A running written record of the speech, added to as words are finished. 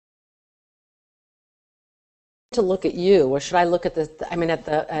to look at you, or should I look at the, I mean, at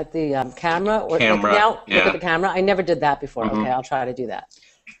the camera, or Camera, now yeah. look at the camera? I never did that before. Mm-hmm. Okay, I'll try to do that.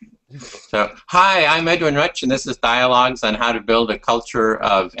 So, hi, I'm Edwin Rutsch, and this is Dialogues on How to Build a Culture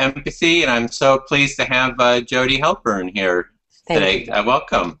of Empathy, and I'm so pleased to have Jodi Halpern here today.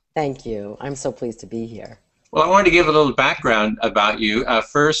 Welcome. Thank you. I'm so pleased to be here. Well, I wanted to give a little background about you.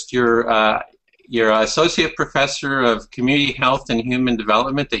 First, you're Associate Professor of Community Health and Human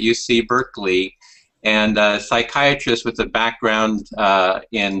Development at UC Berkeley, and a psychiatrist with a background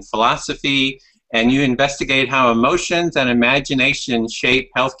in philosophy, and you investigate how emotions and imagination shape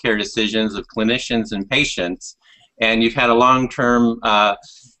healthcare decisions of clinicians and patients. And you've had a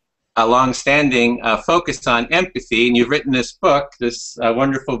long-standing focus on empathy, and you've written this book, this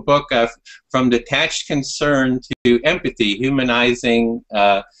wonderful book, From Detached Concern to Empathy, Humanizing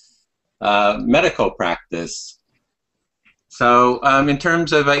Medical Practice. So in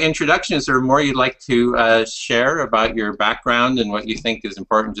terms of introduction, is there more you'd like to share about your background and what you think is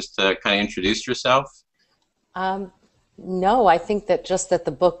important, just to kind of introduce yourself? No, I think that just that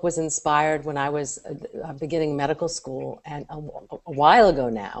the book was inspired when I was beginning medical school, and a while ago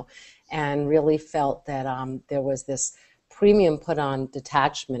now, and really felt that there was this premium put on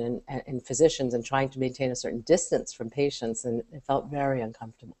detachment in physicians and trying to maintain a certain distance from patients, and it felt very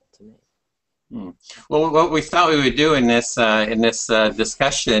uncomfortable to me. Well, what we thought we would do in this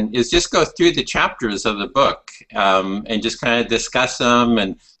discussion is just go through the chapters of the book and just kind of discuss them,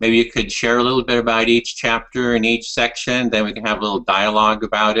 and maybe you could share a little bit about each chapter and each section. Then we can have a little dialogue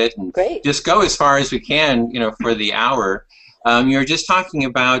about it, and just go as far as we can, for the hour. You're just talking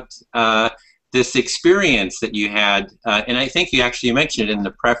about this experience that you had, and I think you actually mentioned in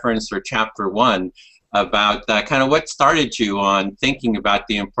the preference for chapter 1. About kind of what started you on thinking about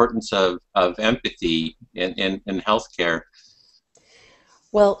the importance of empathy in healthcare.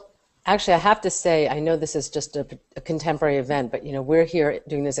 Well, actually, I have to say, I know this is just a contemporary event, but we're here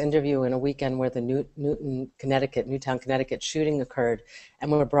doing this interview in a weekend where the Newtown, Connecticut shooting occurred,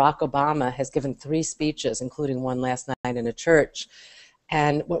 and where Barack Obama has given 3 speeches, including one last night in a church.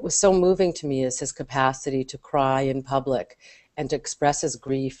 And what was so moving to me is his capacity to cry in public and to express his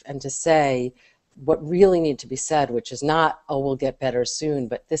grief and to say what really needs to be said, which is not, oh, we'll get better soon,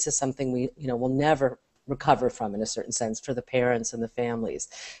 but this is something we, will never recover from, in a certain sense, for the parents and the families,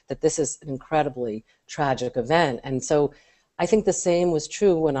 that this is an incredibly tragic event. And so I think the same was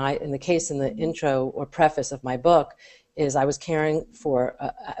true when in the intro or preface of my book, is I was caring for,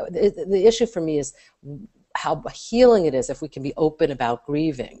 the issue for me is how healing it is if we can be open about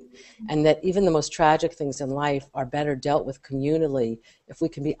grieving, and that even the most tragic things in life are better dealt with communally if we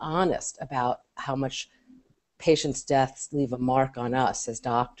can be honest about how much patients' deaths leave a mark on us as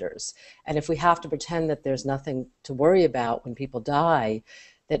doctors. And if we have to pretend that there's nothing to worry about when people die,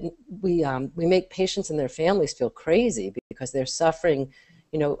 that we make patients and their families feel crazy because they're suffering.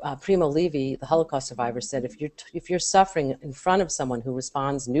 Primo Levi, the Holocaust survivor, said if you're suffering in front of someone who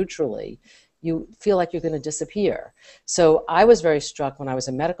responds neutrally, you feel like you're going to disappear. So I was very struck when I was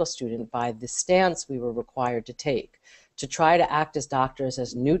a medical student by the stance we were required to take, to try to act as doctors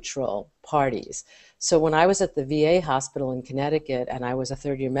as neutral parties. So when I was at the VA hospital in Connecticut and I was a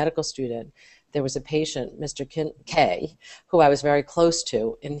third-year medical student, there was a patient, Mr. K, who I was very close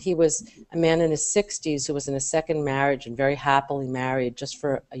to, and he was a man in his 60s who was in a second marriage and very happily married just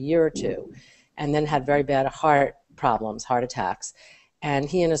for a year or two, and then had very bad heart problems, heart attacks. And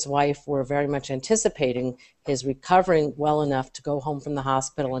he and his wife were very much anticipating his recovering well enough to go home from the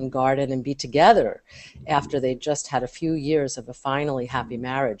hospital and garden and be together after they just had a few years of a finally happy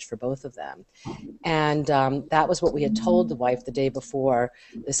marriage for both of them. And that was what we had told the wife the day before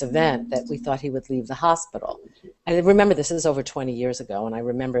this event, that we thought he would leave the hospital. And I remember, this is over 20 years ago, and I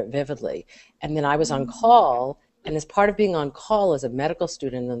remember it vividly. And then I was on call, and as part of being on call as a medical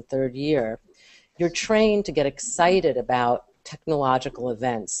student in the 3rd year, you're trained to get excited about technological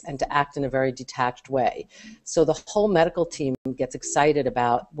events and to act in a very detached way. So the whole medical team gets excited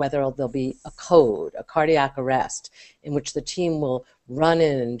about whether there'll be a code, a cardiac arrest, in which the team will run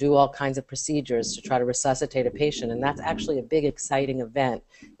in and do all kinds of procedures to try to resuscitate a patient. And that's actually a big, exciting event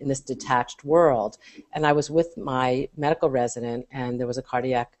in this detached world. And I was with my medical resident, and there was a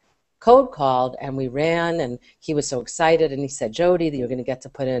cardiac code called, and we ran, and he was so excited, and he said, Jodi, you're going to get to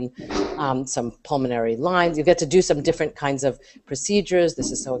put in some pulmonary lines, you get to do some different kinds of procedures, this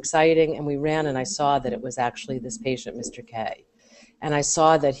is so exciting. And we ran, and I saw that it was actually this patient, Mr. K, and I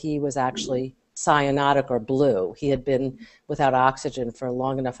saw that he was actually cyanotic or blue. He had been without oxygen for a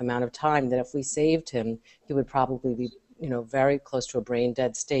long enough amount of time that if we saved him, he would probably be very close to a brain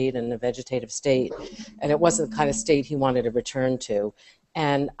dead state and a vegetative state, and it wasn't the kind of state he wanted to return to.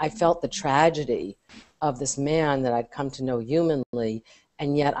 And I felt the tragedy of this man that I'd come to know humanly,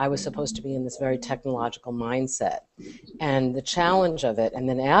 and yet I was supposed to be in this very technological mindset. And the challenge of it, and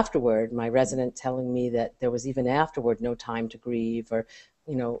then afterward, my resident telling me that there was even afterward no time to grieve, or,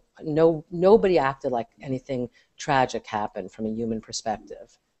 you know, nobody acted like anything tragic happened from a human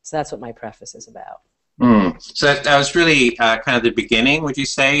perspective. So that's what my preface is about. So that was really kind of the beginning, would you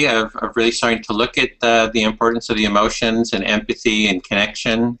say, of really starting to look at the importance of the emotions and empathy and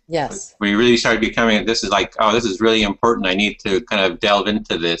connection? Yes. Where you really started becoming, this is like, oh, this is really important. I need to kind of delve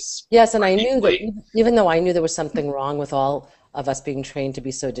into this. Yes, and I knew that even though I knew there was something wrong with all of us being trained to be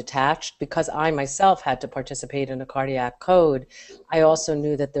so detached, because I myself had to participate in a cardiac code, I also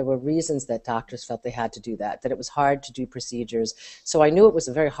knew that there were reasons that doctors felt they had to do that it was hard to do procedures. So I knew it was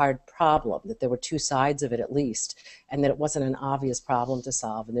a very hard problem, that there were two sides of it at least, and that it wasn't an obvious problem to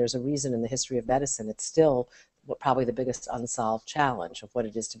solve. And there's a reason in the history of medicine it's still probably the biggest unsolved challenge of what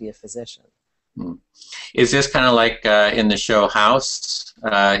it is to be a physician. Is this kind of like in the show House?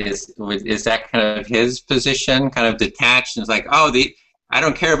 Is that kind of his position, kind of detached? And it's like, oh, I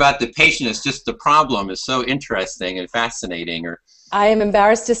don't care about the patient. It's just the problem is so interesting and fascinating. Or I am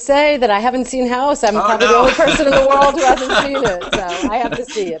embarrassed to say that I haven't seen House. I'm probably the only person in the world who hasn't seen it, so I have to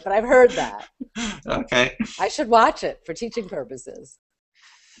see it. But I've heard that. Okay. I should watch it for teaching purposes.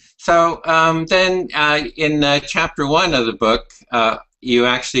 So then in chapter 1 of the book, you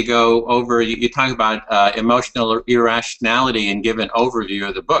actually go over, you talk about emotional irrationality and give an overview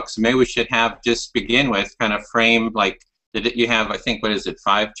of the book. So maybe we should just begin with kind of frame, like, you have, I think, what is it,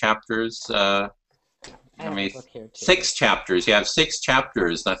 5 chapters? I mean, 6 chapters. You have 6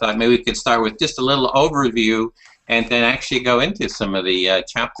 chapters. And I thought maybe we could start with just a little overview and then actually go into some of the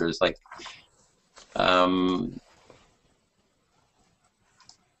chapters, like,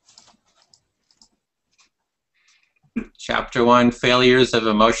 Chapter 1, Failures of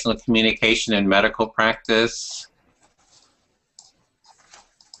Emotional Communication in Medical Practice.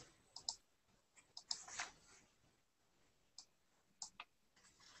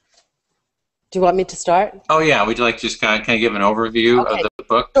 Do you want me to start? Oh yeah, would you like to just kind of give an overview of the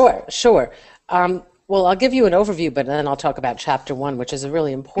book? Sure. Well, I'll give you an overview, but then I'll talk about chapter 1, which is a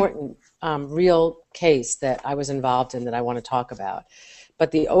really important real case that I was involved in that I want to talk about.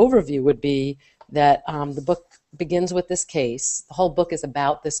 But the overview would be that the book begins with this case. The whole book is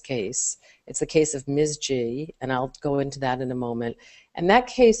about this case. It's the case of Ms. G, and I'll go into that in a moment. And that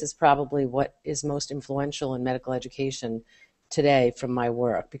case is probably what is most influential in medical education today from my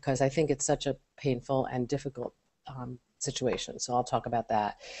work, because I think it's such a painful and difficult situation. So I'll talk about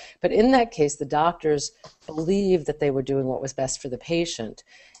that. But in that case, the doctors believed that they were doing what was best for the patient.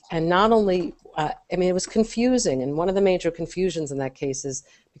 And not only, I mean, it was confusing. And one of the major confusions in that case is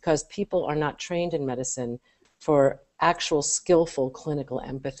because people are not trained in medicine for actual skillful clinical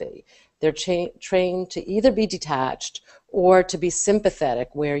empathy. They're trained to either be detached or to be sympathetic,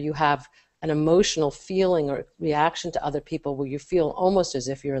 where you have an emotional feeling or reaction to other people where you feel almost as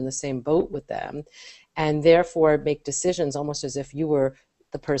if you're in the same boat with them, and therefore make decisions almost as if you were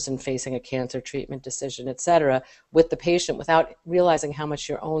the person facing a cancer treatment decision, etc., with the patient, without realizing how much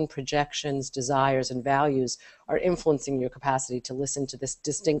your own projections, desires, and values are influencing your capacity to listen to this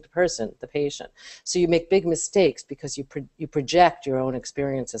distinct person, the patient. So you make big mistakes because you project your own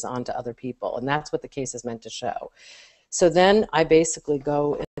experiences onto other people, and that's what the case is meant to show. So then I basically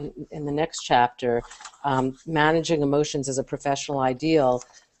go in the next chapter, managing emotions as a professional ideal,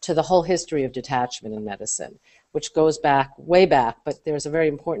 to the whole history of detachment in medicine, which goes back, way back, but there's a very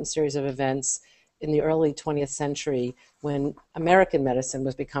important series of events in the early 20th century when American medicine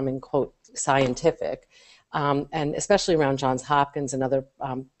was becoming, quote, scientific, and especially around Johns Hopkins and other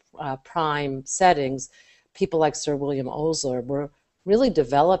prime settings, people like Sir William Osler were really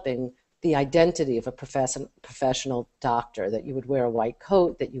developing the identity of a professional doctor, that you would wear a white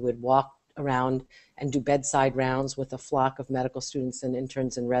coat, that you would walk around and do bedside rounds with a flock of medical students and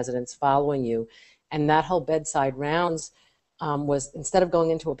interns and residents following you. And that whole bedside rounds was, instead of going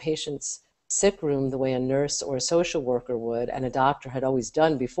into a patient's sick room the way a nurse or a social worker would, and a doctor had always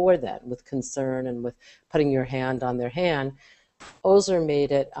done before then, with concern and with putting your hand on their hand, Osler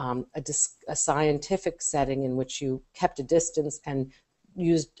made it a scientific setting in which you kept a distance and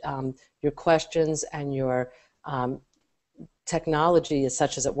used your questions and your technology, as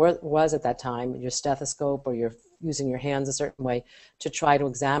such as it was at that time, your stethoscope, or you're using your hands a certain way, to try to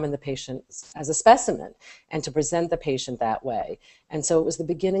examine the patient as a specimen and to present the patient that way. And so it was the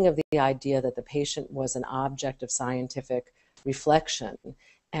beginning of the idea that the patient was an object of scientific reflection.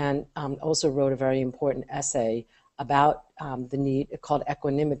 And also wrote a very important essay about the need, called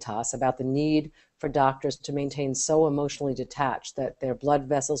Equanimitas, about the need for doctors to maintain so emotionally detached that their blood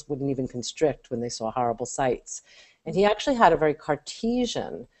vessels wouldn't even constrict when they saw horrible sights. And he actually had a very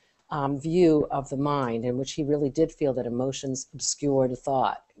Cartesian view of the mind, in which he really did feel that emotions obscured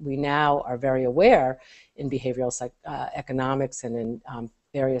thought. We now are very aware in behavioral economics and in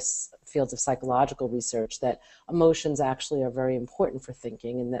various fields of psychological research that emotions actually are very important for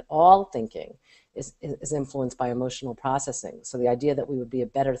thinking, and that all thinking is influenced by emotional processing. So the idea that we would be a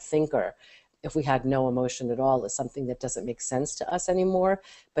better thinker if we had no emotion at all is something that doesn't make sense to us anymore,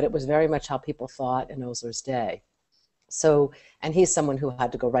 but it was very much how people thought in Osler's day. So, and he's someone who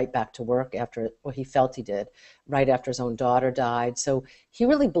had to go right back to work after, or he felt he did, right after his own daughter died. So he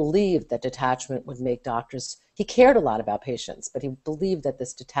really believed that detachment would make doctors, he cared a lot about patients, but he believed that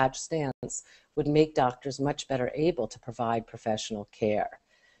this detached stance would make doctors much better able to provide professional care.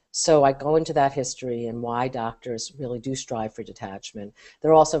 So I go into that history and why doctors really do strive for detachment.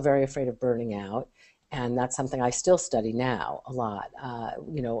 They're also very afraid of burning out. And that's something I still study now a lot,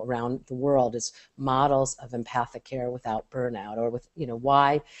 around the world, is models of empathic care without burnout, or with,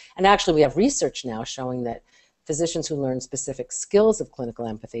 why. And actually we have research now showing that physicians who learn specific skills of clinical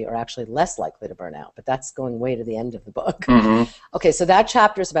empathy are actually less likely to burn out, but that's going way to the end of the book. Mm-hmm. Okay, so that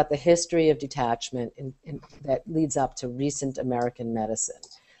chapter is about the history of detachment that leads up to recent American medicine.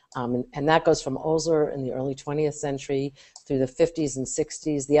 And that goes from Osler in the early 20th century through the 50s and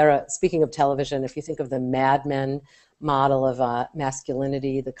 60s. The era, speaking of television, if you think of the Mad Men model of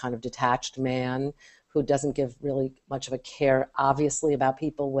masculinity, the kind of detached man who doesn't give really much of a care, obviously, about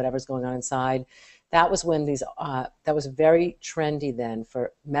people, whatever's going on inside, that was when that was very trendy then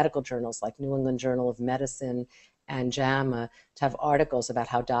for medical journals like New England Journal of Medicine and JAMA to have articles about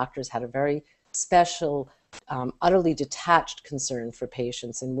how doctors had a very special, utterly detached concern for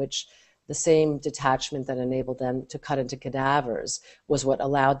patients, in which the same detachment that enabled them to cut into cadavers was what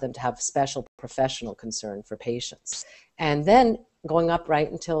allowed them to have special professional concern for patients. And then going up right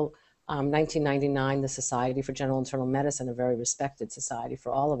until 1999, the Society for General Internal Medicine, a very respected society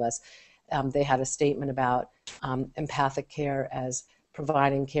for all of us, they had a statement about empathic care as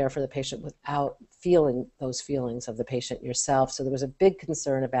providing care for the patient without feeling those feelings of the patient yourself. So there was a big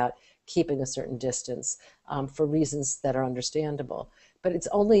concern about keeping a certain distance for reasons that are understandable. But it's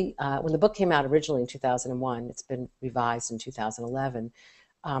only, when the book came out originally in 2001, it's been revised in 2011,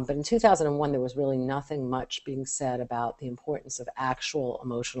 but in 2001 there was really nothing much being said about the importance of actual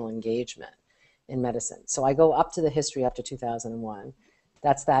emotional engagement in medicine. So I go up to the history up to 2001.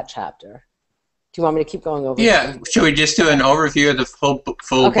 That's that chapter. Do you want me to keep going over? Yeah, should we just do an overview of the full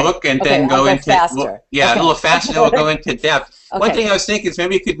book and then go into faster? A little faster, then we'll go into depth. One thing I was thinking is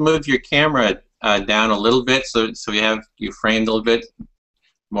maybe you could move your camera down a little bit so you framed a little bit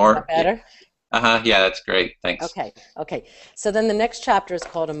more. Is that better? Yeah, that's great. Thanks. Okay. So then the next chapter is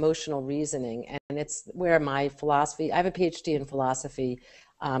called Emotional Reasoning, and it's where my philosophy, I have a PhD in philosophy,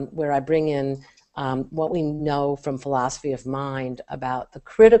 where I bring in what we know from philosophy of mind about the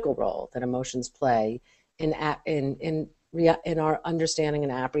critical role that emotions play in our understanding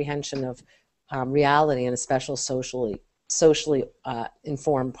and apprehension of reality, and especially socially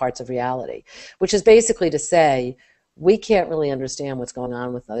informed parts of reality, which is basically to say we can't really understand what's going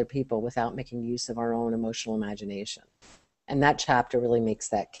on with other people without making use of our own emotional imagination. And that chapter really makes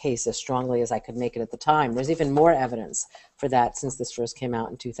that case as strongly as I could make it at the time. There's even more evidence for that since this first came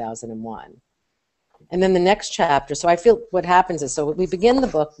out in 2001. And then the next chapter, so I feel what happens is, so we begin the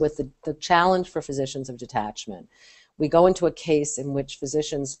book with the challenge for physicians of detachment. We go into a case in which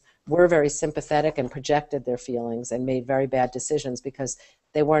physicians were very sympathetic and projected their feelings and made very bad decisions because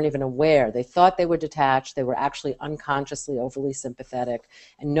they weren't even aware. They thought they were detached. They were actually unconsciously overly sympathetic,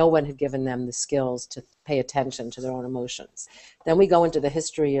 and no one had given them the skills to pay attention to their own emotions. Then we go into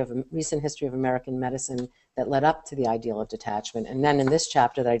the recent history of American medicine that led up to the ideal of detachment. And then in this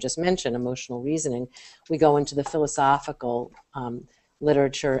chapter that I just mentioned, Emotional Reasoning, we go into the philosophical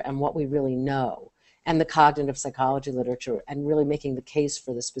literature and what we really know, and the cognitive psychology literature, and really making the case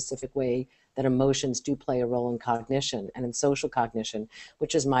for the specific way that emotions do play a role in cognition and in social cognition,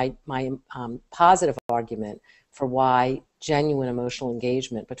 which is my positive argument for why genuine emotional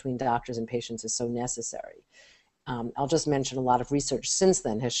engagement between doctors and patients is so necessary. I'll just mention a lot of research since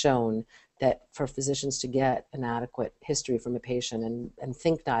then has shown that for physicians to get an adequate history from a patient and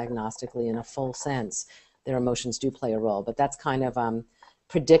think diagnostically in a full sense, their emotions do play a role. But that's kind of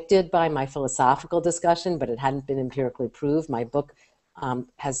predicted by my philosophical discussion, but it hadn't been empirically proved. My book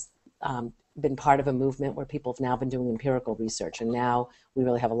has been part of a movement where people have now been doing empirical research, and now we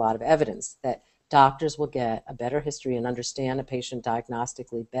really have a lot of evidence that doctors will get a better history and understand a patient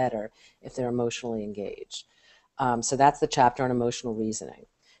diagnostically better if they're emotionally engaged. So that's the chapter on emotional reasoning.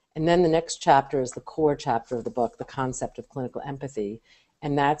 And then the next chapter is the core chapter of the book, the concept of clinical empathy.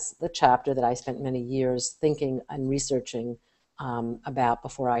 And that's the chapter that I spent many years thinking and researching about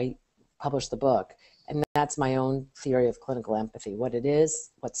before I published the book. And that's my own theory of clinical empathy, what it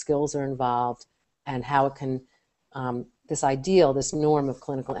is, what skills are involved, and how it can, this ideal, this norm of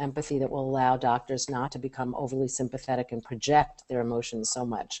clinical empathy that will allow doctors not to become overly sympathetic and project their emotions so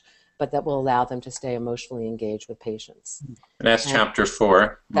much, but that will allow them to stay emotionally engaged with patients. And that's chapter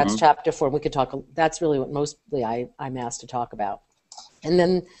 4. That's chapter 4. We could talk, that's really what mostly I'm asked to talk about. And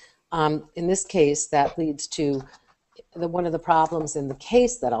then in this case, that leads to one of the problems in the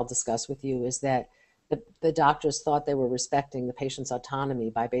case that I'll discuss with you is that the doctors thought they were respecting the patient's autonomy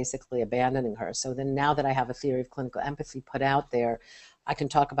by basically abandoning her. So then now that I have a theory of clinical empathy put out there, I can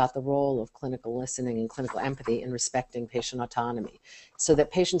talk about the role of clinical listening and clinical empathy in respecting patient autonomy so that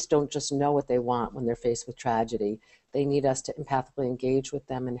patients don't just know what they want when they're faced with tragedy. They need us to empathically engage with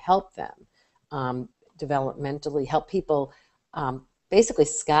them and help them developmentally, help people basically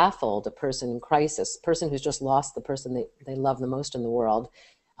scaffold a person in crisis, a person who's just lost the person they love the most in the world.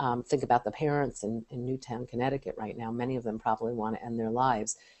 Think about the parents in Newtown, Connecticut right now. Many of them probably want to end their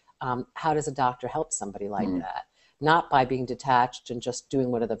lives. How does a doctor help somebody like that? Not by being detached and just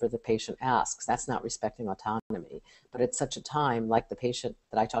doing whatever the patient asks. That's not respecting autonomy. But at such a time, like the patient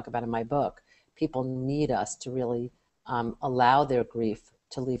that I talk about in my book, people need us to really allow their grief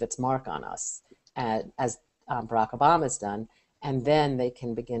to leave its mark on us, as Barack Obama's done, and then they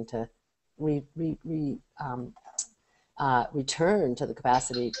can begin to return to the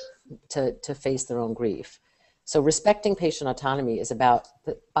capacity to face their own grief. So respecting patient autonomy is about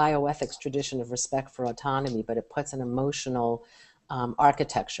the bioethics tradition of respect for autonomy, but it puts an emotional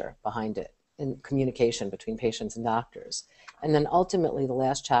architecture behind it in communication between patients and doctors. And then ultimately the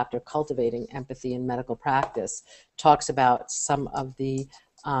last chapter, Cultivating Empathy in Medical Practice, talks about some of the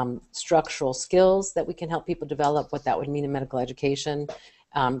structural skills that we can help people develop, what that would mean in medical education,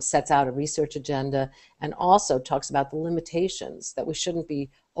 sets out a research agenda, and also talks about the limitations, that we shouldn't be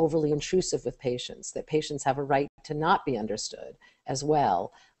overly intrusive with patients, that patients have a right to not be understood as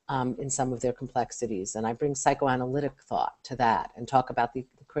well in some of their complexities. And I bring psychoanalytic thought to that and talk about the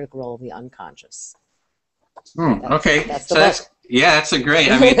critical role of the unconscious. Okay, that's yeah, that's a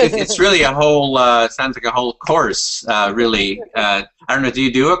great, I mean, it's really a whole, sounds like a whole course, really. I don't know, do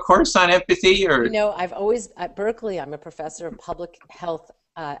you do a course on empathy? Or? You know, I've always, at Berkeley, I'm a professor of public health.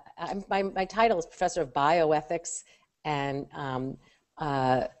 My title is Professor of Bioethics and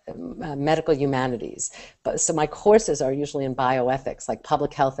Medical Humanities. So my courses are usually in bioethics, like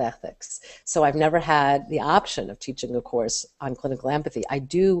public health ethics. So I've never had the option of teaching a course on clinical empathy. I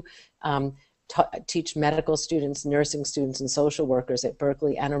do teach medical students, nursing students, and social workers at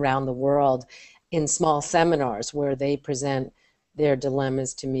Berkeley and around the world in small seminars where they present their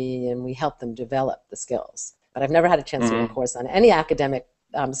dilemmas to me and we help them develop the skills. But I've never had a chance to do a course on any academic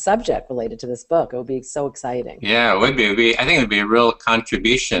subject related to this book. It would be so exciting. Yeah, it would be. I think it would be a real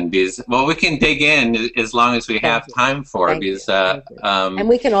contribution because, well, we can dig in as long as we have time for it. Because, and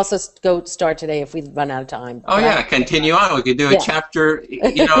we can also go start today if we run out of time. Oh yeah, continue on. We could do a chapter,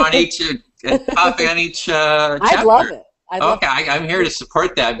 you know, on each topic on each chapter. I'd love it. Okay, I'm here to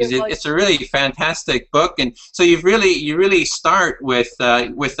support that because it's a really fantastic book, and so you really start with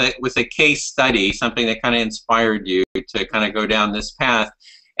a case study, something that kind of inspired you to kind of go down this path,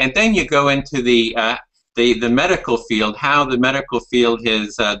 and then you go into the medical field, how the medical field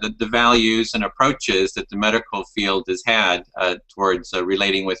has the values and approaches that the medical field has had towards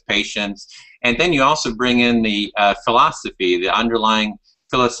relating with patients, and then you also bring in the philosophy, the underlying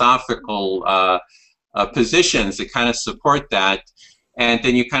philosophical positions that kind of support that, and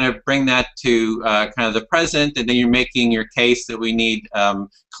then you kind of bring that to kind of the present, and then you're making your case that we need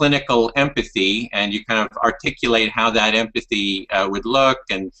clinical empathy, and you kind of articulate how that empathy would look,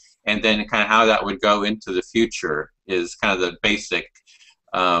 and then kind of how that would go into the future is kind of the basic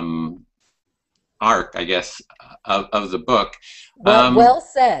arc, I guess, of the book. Well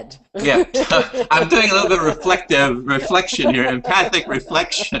said. Yeah, I'm doing a little bit of reflection here, empathic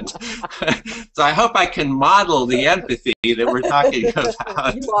reflection. So I hope I can model the empathy that we're talking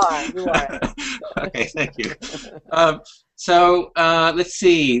about. You are. Okay, thank you. So let's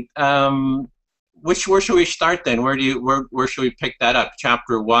see. Where should we start then? Where should we pick that up?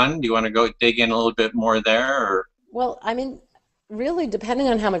 Chapter 1. Do you want to go dig in a little bit more there, or? Well, I mean, really, depending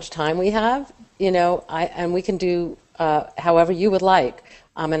on how much time we have, you know, and we can do however you would like,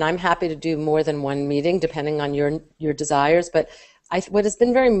 and I'm happy to do more than one meeting depending on your desires. But what has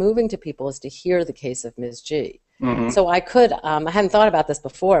been very moving to people is to hear the case of Ms. G. So I could, I hadn't thought about this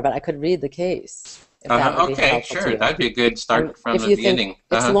before, but I could read the case. if that would be Okay, helpful to sure. you. That'd be a good And start from if the you think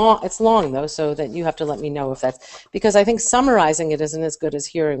beginning. it's long though, so that you have to let me know if that's, because I think summarizing it isn't as good as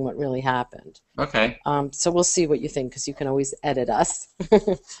hearing what really happened. Okay. So we'll see what you think, because you can always edit us.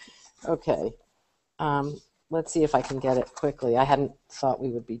 Okay. Let's see if I can get it quickly. I hadn't thought we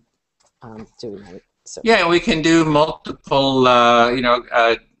would be doing it. So. Yeah, we can do multiple,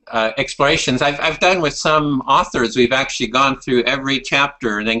 explorations. I've done with some authors. We've actually gone through every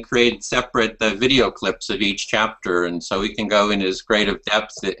chapter and then created separate video clips of each chapter, and so we can go in as great of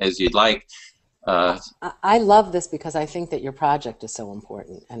depth as you'd like. I love this because I think that your project is so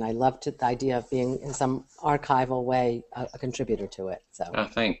important, and I love the idea of being in some archival way a contributor to it. So,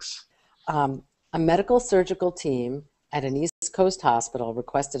 thanks. A medical surgical team at an East Coast hospital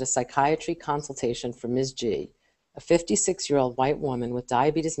requested a psychiatry consultation for Ms. G, a 56-year-old white woman with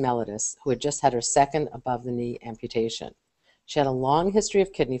diabetes mellitus who had just had her second above-the-knee amputation. She had a long history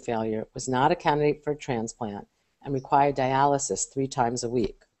of kidney failure, was not a candidate for a transplant, and required dialysis 3 times a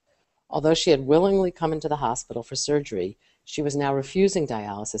week. Although she had willingly come into the hospital for surgery, she was now refusing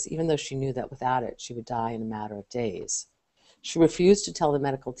dialysis, even though she knew that without it she would die in a matter of days. She refused to tell the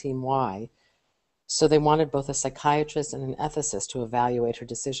medical team why, so they wanted both a psychiatrist and an ethicist to evaluate her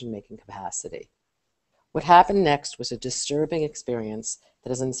decision-making capacity. What happened next was a disturbing experience that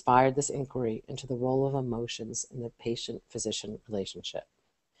has inspired this inquiry into the role of emotions in the patient-physician relationship.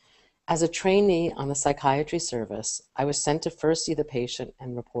 As a trainee on the psychiatry service, I was sent to first see the patient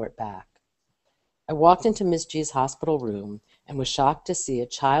and report back. I walked into Ms. G's hospital room and was shocked to see a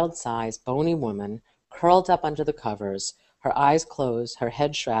child-sized, bony woman curled up under the covers, her eyes closed, her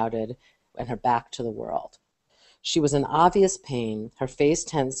head shrouded, and her back to the world. She was in obvious pain, her face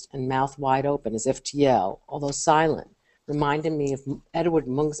tensed and mouth wide open as if to yell, although silent, reminding me of Edward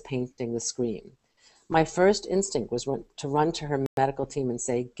Munch's painting The Scream. My first instinct was to run to her medical team and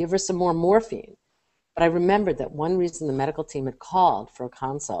say, "Give her some more morphine." But I remembered that one reason the medical team had called for a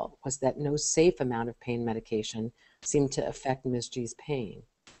consult was that no safe amount of pain medication seemed to affect Ms. G's pain.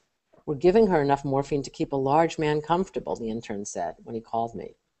 "We're giving her enough morphine to keep a large man comfortable," the intern said when he called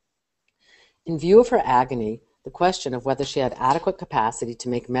me. In view of her agony, the question of whether she had adequate capacity to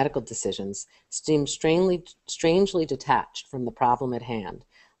make medical decisions seemed strangely detached from the problem at hand,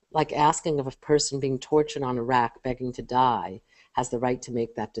 like asking if a person being tortured on a rack begging to die has the right to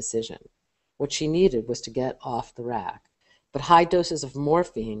make that decision. What she needed was to get off the rack, but high doses of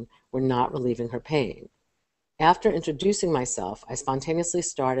morphine were not relieving her pain. After introducing myself, I spontaneously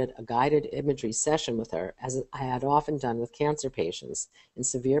started a guided imagery session with her, as I had often done with cancer patients in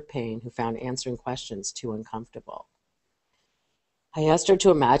severe pain who found answering questions too uncomfortable. I asked her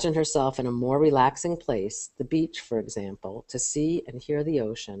to imagine herself in a more relaxing place, the beach, for example, to see and hear the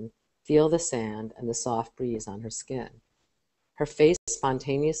ocean, feel the sand and the soft breeze on her skin. Her face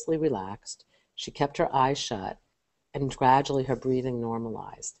spontaneously relaxed, she kept her eyes shut, and gradually her breathing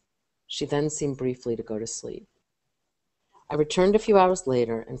normalized. She then seemed briefly to go to sleep. I returned a few hours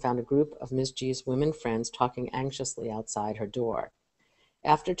later and found a group of Ms. G's women friends talking anxiously outside her door.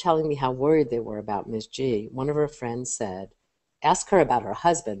 After telling me how worried they were about Ms. G, one of her friends said, "Ask her about her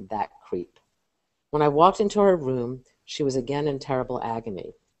husband, that creep." When I walked into her room, she was again in terrible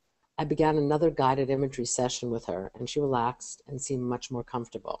agony. I began another guided imagery session with her, and she relaxed and seemed much more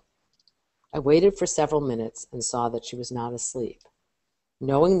comfortable. I waited for several minutes and saw that she was not asleep.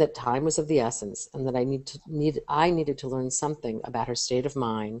 Knowing that time was of the essence and that I needed to learn something about her state of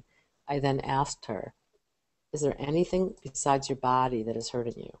mind, I then asked her, "Is there anything besides your body that is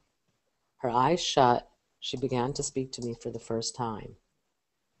hurting you?" Her eyes shut, she began to speak to me for the first time.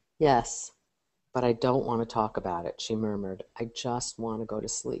 "Yes, but I don't want to talk about it," she murmured. "I just want to go to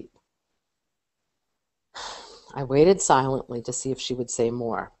sleep." I waited silently to see if she would say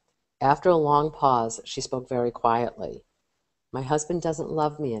more. After a long pause, she spoke very quietly. "My husband doesn't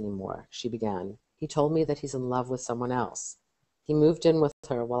love me anymore," she began. "He told me that he's in love with someone else. He moved in with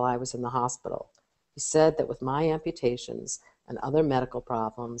her while I was in the hospital. He said that with my amputations and other medical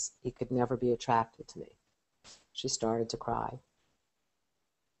problems, he could never be attracted to me." She started to cry.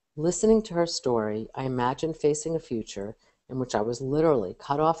 Listening to her story, I imagined facing a future in which I was literally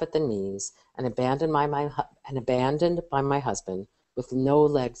cut off at the knees and abandoned by my husband with no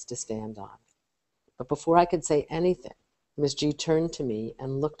legs to stand on. But before I could say anything, Ms. G turned to me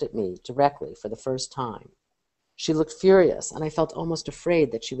and looked at me directly for the first time. She looked furious, and I felt almost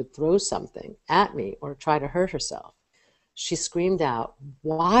afraid that she would throw something at me or try to hurt herself. She screamed out,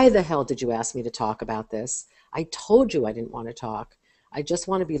 "Why the hell did you ask me to talk about this? I told you I didn't want to talk. I just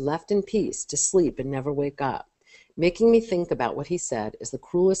want to be left in peace, to sleep and never wake up. Making me think about what he said is the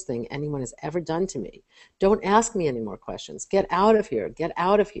cruelest thing anyone has ever done to me. Don't ask me any more questions. Get out of here. Get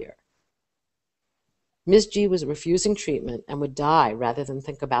out of here." Ms. G was refusing treatment and would die rather than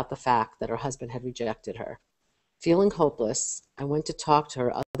think about the fact that her husband had rejected her. Feeling hopeless, I went to talk to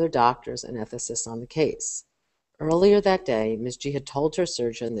her other doctors and ethicists on the case. Earlier that day, Ms. G had told her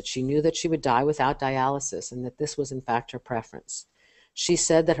surgeon that she knew that she would die without dialysis and that this was in fact her preference. She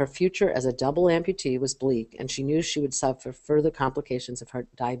said that her future as a double amputee was bleak and she knew she would suffer further complications of her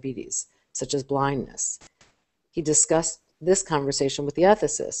diabetes, such as blindness. He discussed this conversation with the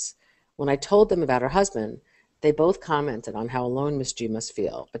ethicists. When I told them about her husband, they both commented on how alone Miss G must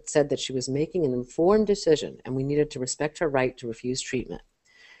feel, but said that she was making an informed decision and we needed to respect her right to refuse treatment.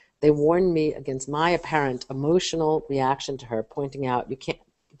 They warned me against my apparent emotional reaction to her, pointing out you can't,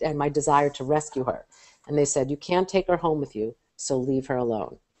 and my desire to rescue her. And they said, you can't take her home with you, so leave her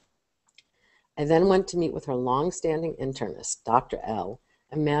alone. I then went to meet with her long-standing internist, Dr. L.,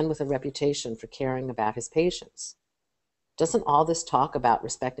 a man with a reputation for caring about his patients. Doesn't all this talk about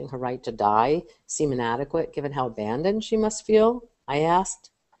respecting her right to die seem inadequate given how abandoned she must feel? I asked.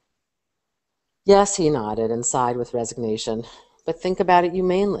 Yes, he nodded and sighed with resignation. But think about it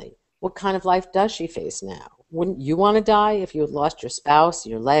humanely. What kind of life does she face now? Wouldn't you want to die if you had lost your spouse,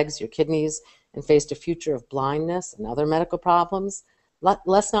 your legs, your kidneys, and faced a future of blindness and other medical problems?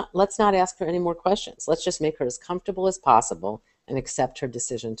 Let's not ask her any more questions. Let's just make her as comfortable as possible and accept her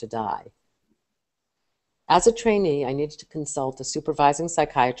decision to die. As a trainee, I needed to consult a supervising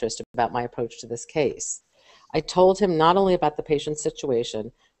psychiatrist about my approach to this case. I told him not only about the patient's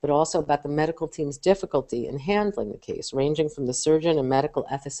situation, but also about the medical team's difficulty in handling the case, ranging from the surgeon and medical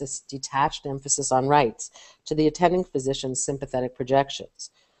ethicist's detached emphasis on rights to the attending physician's sympathetic projections.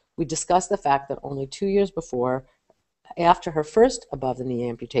 We discussed the fact that only 2 years before, after her first above-the-knee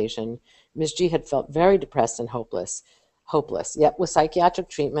amputation, Ms. G had felt very depressed and hopeless, yet with psychiatric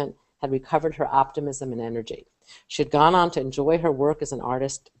treatment had recovered her optimism and energy. She had gone on to enjoy her work as an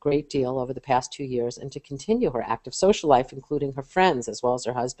artist a great deal over the past 2 years and to continue her active social life, including her friends as well as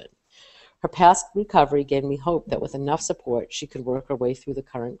her husband. Her past recovery gave me hope that with enough support, she could work her way through the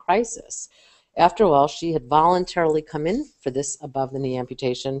current crisis. After all, she had voluntarily come in for this above-the-knee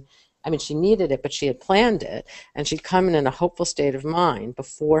amputation. I mean, she needed it, but she had planned it, and she'd come in a hopeful state of mind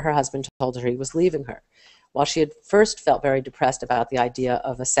before her husband told her he was leaving her. While she had first felt very depressed about the idea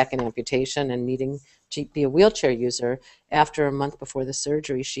of a second amputation and needing to be a wheelchair user, after a month before the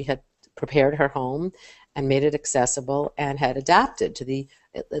surgery, she had prepared her home and made it accessible and had adapted to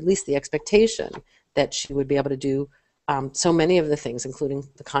at least the expectation that she would be able to do so many of the things, including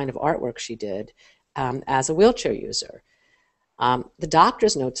the kind of artwork she did as a wheelchair user. The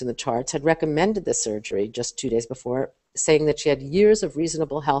doctor's notes in the charts had recommended the surgery just 2 days before, saying that she had years of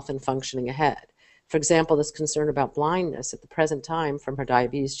reasonable health and functioning ahead. For example, this concern about blindness at the present time from her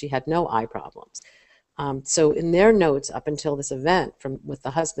diabetes, she had no eye problems. So in their notes up until this event with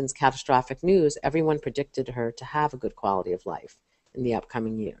the husband's catastrophic news, everyone predicted her to have a good quality of life in the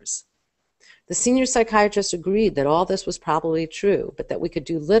upcoming years. The senior psychiatrist agreed that all this was probably true, but that we could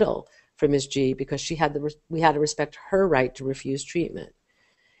do little for Ms. G because we had to respect her right to refuse treatment.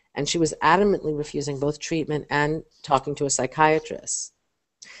 And she was adamantly refusing both treatment and talking to a psychiatrist.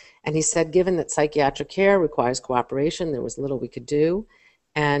 And he said, given that psychiatric care requires cooperation, there was little we could do.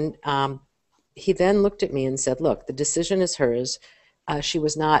 And he then looked at me and said, look, the decision is hers. She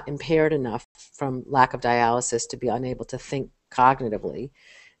was not impaired enough from lack of dialysis to be unable to think cognitively.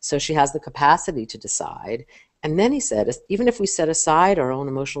 So she has the capacity to decide. And then he said, even if we set aside our own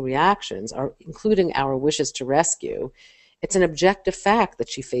emotional reactions, including our wishes to rescue, it's an objective fact that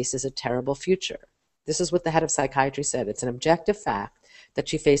she faces a terrible future. This is what the head of psychiatry said. It's an objective fact that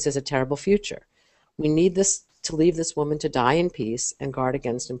she faces a terrible future. We need this to leave this woman to die in peace and guard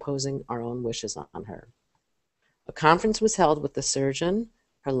against imposing our own wishes on her. A conference was held with the surgeon,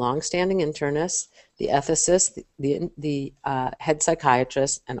 her long-standing internist, the ethicist, the head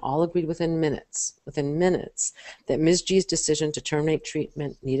psychiatrist, and all agreed within minutes, that Ms. G's decision to terminate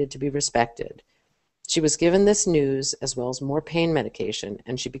treatment needed to be respected. She was given this news as well as more pain medication,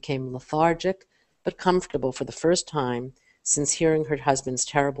 and she became lethargic but comfortable for the first time since hearing her husband's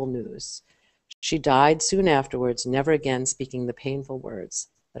terrible news. She died soon afterwards, never again speaking the painful words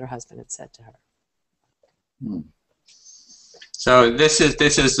that her husband had said to her. Hmm. So this is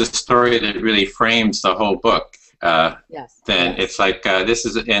the story that really frames the whole book. Yes. Then yes. it's like this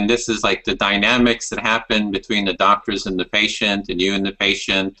is like the dynamics that happen between the doctors and the patient, and you and the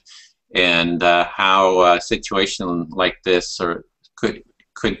patient, and how a situation like this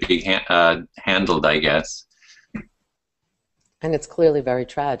could be handled, I guess. And it's clearly very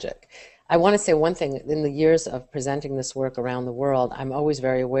tragic. I want to say one thing. In the years of presenting this work around the world, I'm always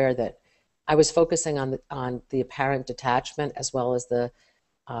very aware that I was focusing on the apparent detachment as well as the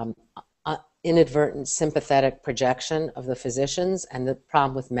inadvertent sympathetic projection of the physicians and the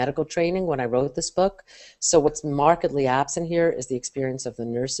problem with medical training when I wrote this book. So what's markedly absent here is the experience of the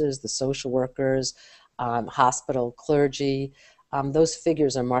nurses, the social workers, hospital clergy. Those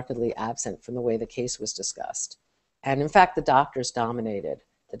figures are markedly absent from the way the case was discussed. And in fact, the doctors dominated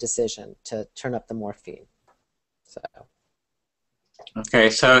the decision to turn up the morphine. So. Okay,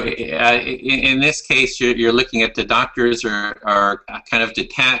 so in this case, you're looking at the doctors are kind of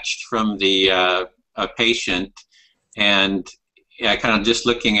detached from the patient, and kind of just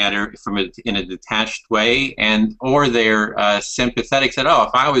looking at her in a detached way, or they're sympathetic. Said, "Oh,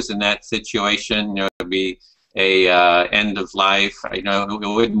 if I was in that situation, it would be a end of life. It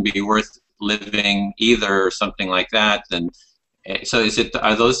wouldn't be worth living either, or something like that." And so,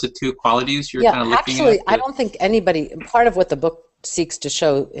 are those the two qualities you're kind of looking at? Actually, I don't think anybody. Part of what the book seeks to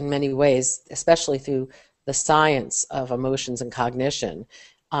show in many ways, especially through the science of emotions and cognition,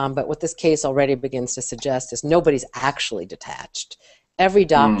 but what this case already begins to suggest is nobody's actually detached. Every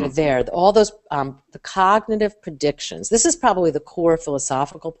doctor there, all those, the cognitive predictions, this is probably the core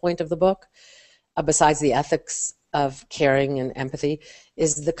philosophical point of the book, besides the ethics of caring and empathy,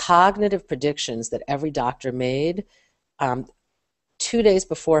 is the cognitive predictions that every doctor made 2 days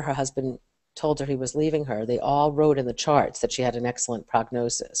before her husband told her he was leaving her. They all wrote in the charts that she had an excellent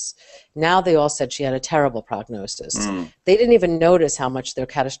prognosis. Now they all said she had a terrible prognosis. They didn't even notice how much their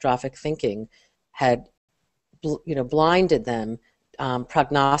catastrophic thinking had, blinded them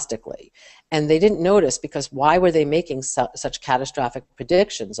prognostically. And they didn't notice because why were they making such catastrophic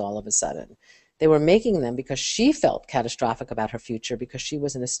predictions all of a sudden? They were making them because she felt catastrophic about her future, because she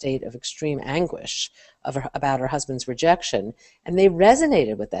was in a state of extreme anguish about her husband's rejection, and they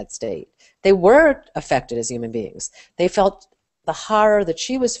resonated with that state. They were affected as human beings. They felt the horror that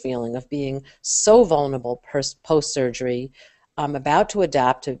she was feeling of being so vulnerable post-surgery, about to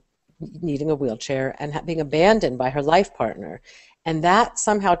adapt to needing a wheelchair, and being abandoned by her life partner. And that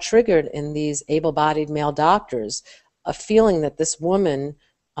somehow triggered in these able-bodied male doctors a feeling that this woman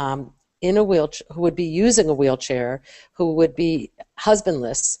in a wheelchair, who would be using a wheelchair, who would be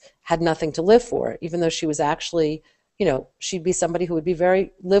husbandless, had nothing to live for, even though she was actually, she'd be somebody who would be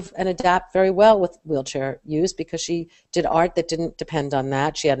live and adapt very well with wheelchair use, because she did art that didn't depend on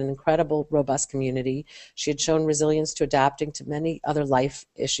that. She had an incredible, robust community. She had shown resilience to adapting to many other life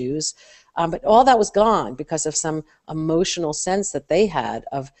issues. But all that was gone because of some emotional sense that they had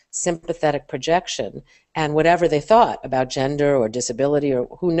of sympathetic projection and whatever they thought about gender or disability or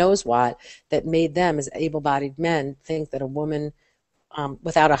who knows what, that made them as able-bodied men think that a woman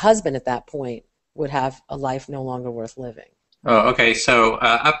without a husband at that point would have a life no longer worth living. Oh, okay. So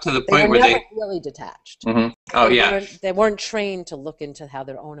up to the point where they were never really detached. Oh, yeah. They weren't trained to look into how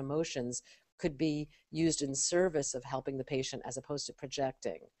their own emotions could be used in service of helping the patient, as opposed to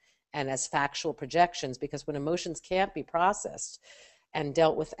projecting and as factual projections, because when emotions can't be processed and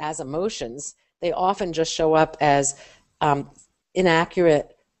dealt with as emotions, they often just show up as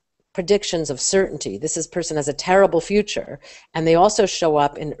inaccurate predictions of certainty. This person has a terrible future, and they also show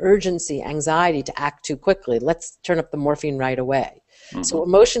up in urgency, anxiety to act too quickly. Let's turn up the morphine right away. So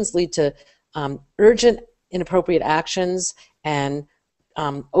emotions lead to urgent, inappropriate actions and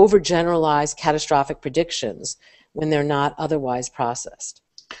overgeneralized catastrophic predictions when they're not otherwise processed.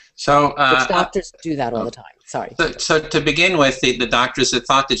 So which doctors do that all the time. Sorry. So to begin with, the doctors had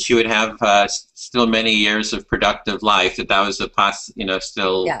thought that she would have still many years of productive life. That was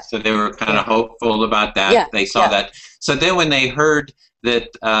still. Yeah. So they were kind of hopeful about that. Yeah. They saw that. So then when they heard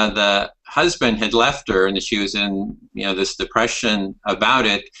that the husband had left her and that she was in this depression about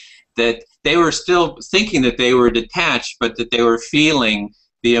it, that they were still thinking that they were detached, but that they were feeling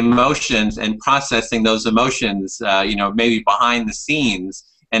the emotions and processing those emotions, maybe behind the scenes.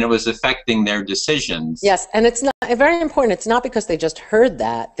 And it was affecting their decisions. Yes, and it's not very important. It's not because they just heard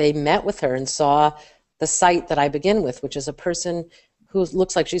that. They met with her and saw the site that I begin with, which is a person who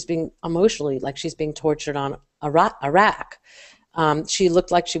looks like she's being emotionally, like she's being tortured on a rack. She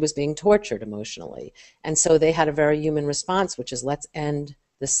looked like she was being tortured emotionally. And so they had a very human response, which is, let's end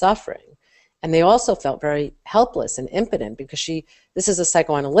the suffering. And they also felt very helpless and impotent, because this is a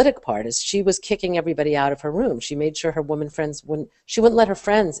psychoanalytic part, is she was kicking everybody out of her room. She made sure her woman friends she wouldn't let her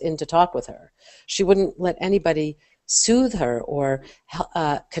friends in to talk with her. She wouldn't let anybody soothe her or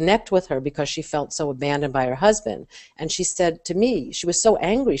connect with her, because she felt so abandoned by her husband. And she said to me, she was so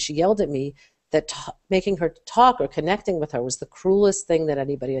angry, she yelled at me that making her talk or connecting with her was the cruelest thing that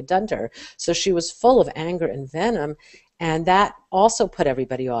anybody had done to her. So she was full of anger and venom. And that also put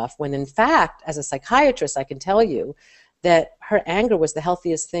everybody off, when in fact, as a psychiatrist, I can tell you that her anger was the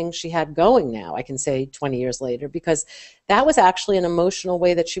healthiest thing she had going now, I can say 20 years later, because that was actually an emotional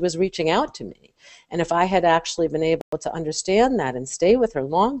way that she was reaching out to me. And if I had actually been able to understand that and stay with her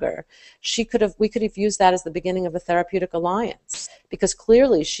longer, we could have used that as the beginning of a therapeutic alliance, because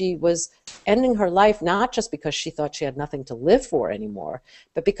clearly she was ending her life not just because she thought she had nothing to live for anymore,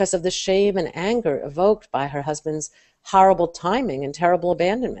 but because of the shame and anger evoked by her husband's horrible timing and terrible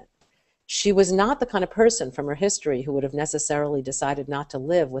abandonment. She was not the kind of person from her history who would have necessarily decided not to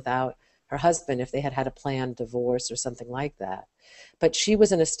live without her husband if they had had a planned divorce or something like that. But she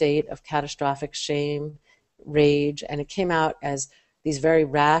was in a state of catastrophic shame, rage, and it came out as these very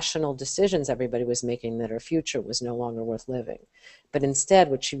rational decisions everybody was making that her future was no longer worth living. But instead,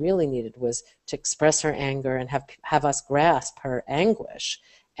 what she really needed was to express her anger and have us grasp her anguish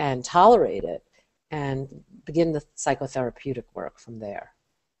and tolerate it and begin the psychotherapeutic work from there.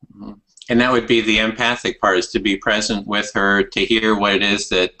 Mm-hmm. And that would be the empathic part, is to be present with her, to hear what it is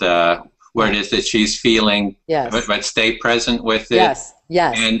that it is that she's feeling, yes, but stay present with it. Yes,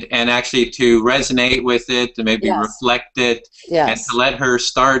 yes. And actually to resonate with it, to maybe reflect it, and to let her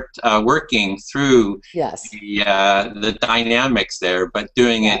start working through the dynamics there, but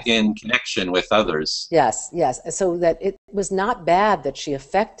doing it in connection with others. Yes, yes. So that it was not bad that she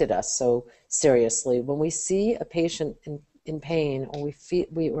affected us so seriously. When we see a patient in pain, or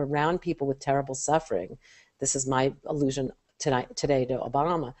we're around people with terrible suffering, this is my allusion today to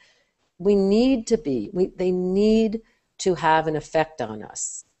Obama, they need to have an effect on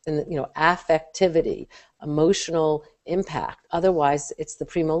us, and affectivity, emotional impact. Otherwise, it's the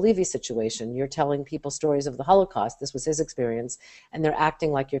Primo Levi situation. You're telling people stories of the Holocaust. This was his experience, and they're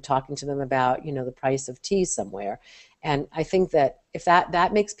acting like you're talking to them about the price of tea somewhere. And I think that if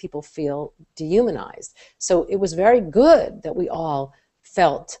that makes people feel dehumanized. So it was very good that we all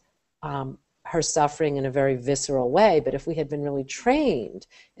felt her suffering in a very visceral way. But if we had been really trained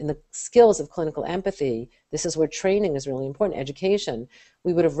in the skills of clinical empathy, this is where training is really important, education,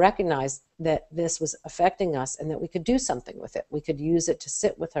 we would have recognized that this was affecting us and that we could do something with it. We could use it to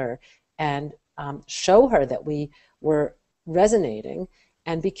sit with her and show her that we were resonating,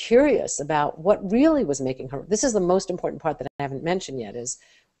 and be curious about what really was making her. This is the most important part that I haven't mentioned yet, is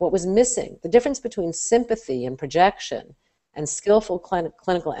what was missing. The difference between sympathy and projection and skillful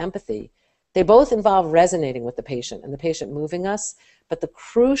clinical empathy, they both involve resonating with the patient and the patient moving us, but the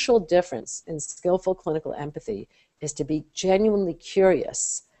crucial difference in skillful clinical empathy is to be genuinely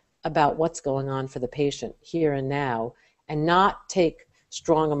curious about what's going on for the patient here and now, and not take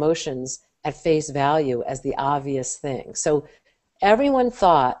strong emotions at face value as the obvious thing. So everyone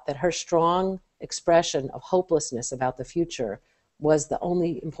thought that her strong expression of hopelessness about the future was the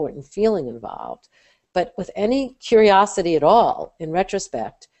only important feeling involved. But with any curiosity at all, in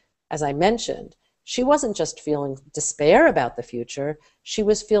retrospect, as I mentioned, she wasn't just feeling despair about the future, she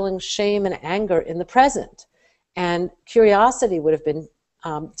was feeling shame and anger in the present. And curiosity would have been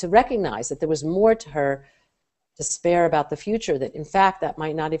to recognize that there was more to her despair about the future, that in fact that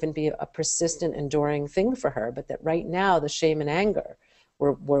might not even be a persistent, enduring thing for her, but that right now the shame and anger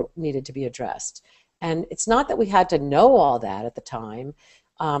were needed to be addressed. And it's not that we had to know all that at the time,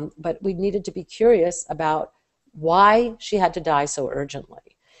 but we needed to be curious about why she had to die so urgently.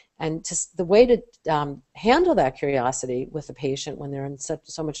 And the way to handle that curiosity with the patient when they're in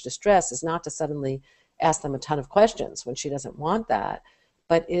so much distress is not to suddenly ask them a ton of questions when she doesn't want that,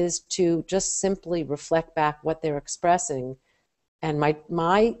 but is to just simply reflect back what they're expressing. And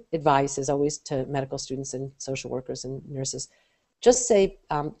my advice is always to medical students and social workers and nurses, just say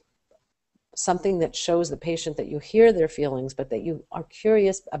something that shows the patient that you hear their feelings, but that you are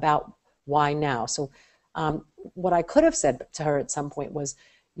curious about why now. So what I could have said to her at some point was,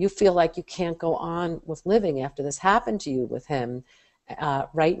 you feel like you can't go on with living after this happened to you with him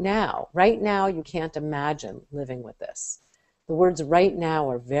right now. Right now, you can't imagine living with this. The words right now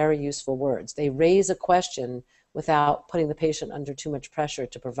are very useful words. They raise a question without putting the patient under too much pressure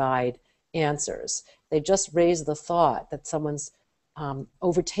to provide answers. They just raise the thought that someone's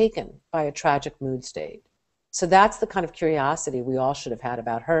overtaken by a tragic mood state. So that's the kind of curiosity we all should have had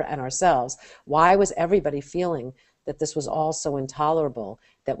about her and ourselves. Why was everybody feeling that this was all so intolerable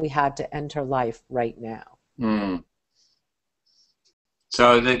that we had to end her life right now? Mm.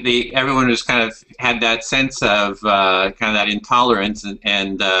 So everyone was kind of had that sense of kind of that intolerance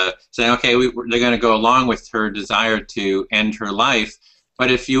and saying, okay, they're going to go along with her desire to end her life. But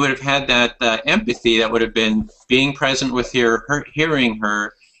if you would have had that empathy, that would have been being present with her, hearing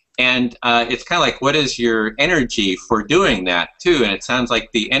her, and it's kind of like, what is your energy for doing that too? And it sounds like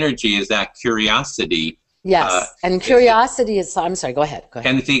the energy is that curiosity. Yes, and curiosity is, I'm sorry, go ahead.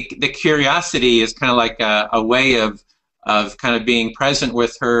 And the curiosity is kind of like a way of of kind of being present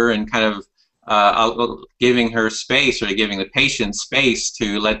with her and kind of giving her space, or giving the patient space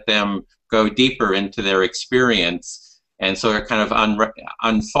to let them go deeper into their experience. And so it kind of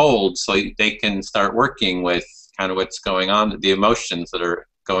unfolds so they can start working with kind of what's going on, the emotions that are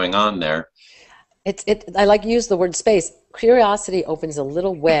going on there. I like to use the word space. Curiosity opens a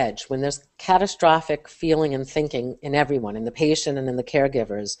little wedge when there's catastrophic feeling and thinking in everyone, in the patient and in the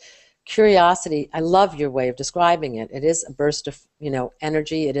caregivers. Curiosity, I love your way of describing it. It is a burst of,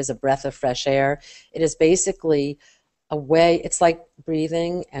 energy. It is a breath of fresh air. It is basically a way, it's like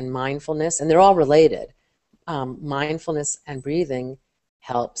breathing and mindfulness, and they're all related. Mindfulness and breathing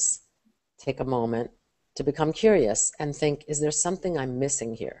helps take a moment to become curious and think, is there something I'm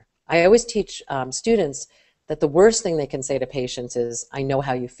missing here? I always teach students that the worst thing they can say to patients is, I know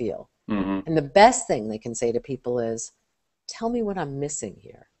how you feel. Mm-hmm. And the best thing they can say to people is, tell me what I'm missing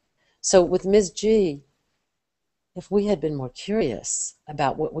here. So with Ms. G, if we had been more curious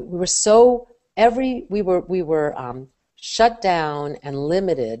about what we were shut down and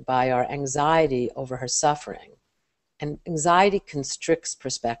limited by our anxiety over her suffering. And anxiety constricts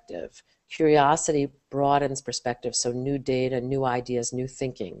perspective. Curiosity broadens perspective, so new data, new ideas, new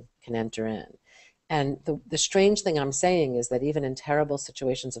thinking can enter in. And the strange thing I'm saying is that even in terrible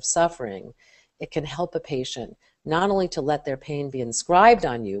situations of suffering, it can help a patient not only to let their pain be inscribed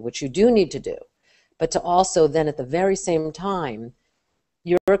on you, which you do need to do, but to also then at the very same time,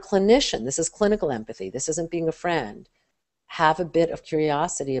 you're a clinician. This is clinical empathy. This isn't being a friend. Have a bit of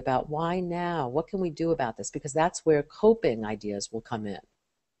curiosity about why now? What can we do about this? Because that's where coping ideas will come in.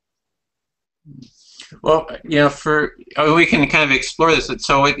 Well, we can kind of explore this.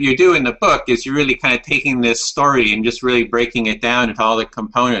 So what you do in the book is you're really kind of taking this story and just really breaking it down into all the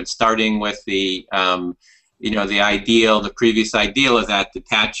components, starting with the, the ideal, the previous ideal is that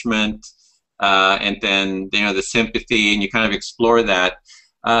detachment, and then, the sympathy, and you kind of explore that.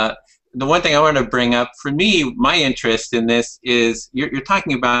 The one thing I want to bring up, for me, my interest in this is you're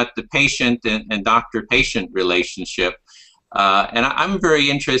talking about the patient and doctor-patient relationship. And I'm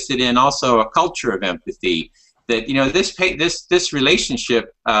very interested in also a culture of empathy. That this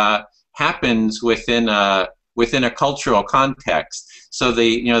relationship happens within a cultural context. So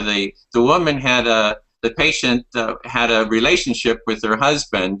the woman the patient had a relationship with her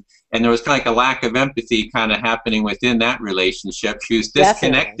husband, and there was kind of like a lack of empathy kind of happening within that relationship. She was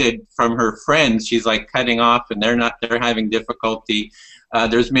disconnected Definitely. From her friends. She's like cutting off, and they're having difficulty.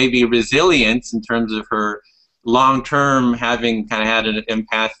 There's maybe resilience in terms of her long-term having kind of had an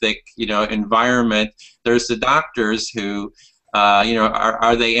empathic, environment. There's the doctors who,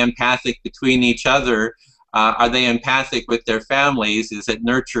 are they empathic between each other? Are they empathic with their families? Is it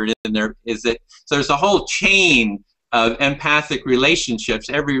nurtured in so there's a whole chain of empathic relationships.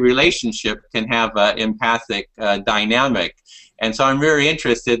 Every relationship can have an empathic dynamic. And so I'm very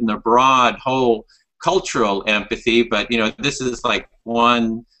interested in the broad whole cultural empathy, but, this is like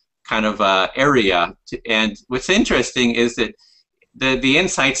one kind of area. And what's interesting is that the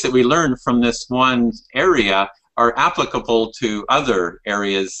insights that we learn from this one area are applicable to other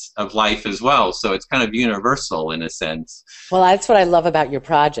areas of life as well. So it's kind of universal in a sense. Well, that's what I love about your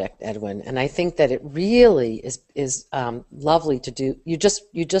project, Edwin. And I think that it really is lovely to do. You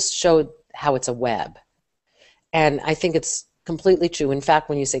just showed how it's a web. And I think it's completely true. In fact,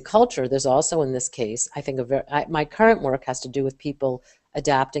 when you say culture, there's also in this case, I think my current work has to do with people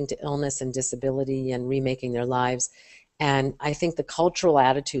adapting to illness and disability and remaking their lives. And I think the cultural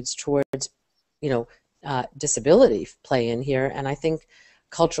attitudes towards, disability play in here. And I think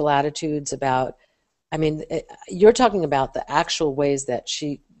cultural attitudes about, you're talking about the actual ways that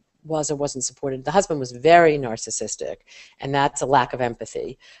she was or wasn't supported. The husband was very narcissistic, and that's a lack of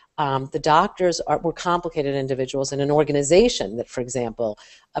empathy. The doctors were complicated individuals in an organization that, for example,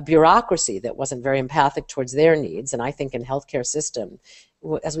 a bureaucracy that wasn't very empathic towards their needs. And I think in healthcare system,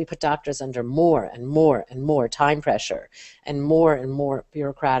 as we put doctors under more and more and more time pressure and more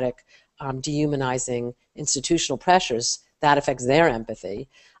bureaucratic, dehumanizing institutional pressures, that affects their empathy.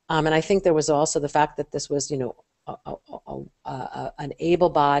 And I think there was also the fact that this was, an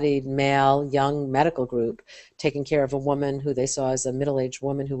able-bodied male young medical group taking care of a woman who they saw as a middle-aged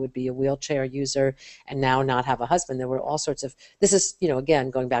woman who would be a wheelchair user and now not have a husband. There were all sorts of, this is,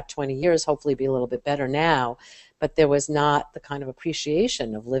 again, going back 20 years, hopefully be a little bit better now, but there was not the kind of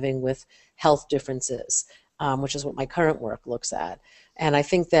appreciation of living with health differences, which is what my current work looks at. And I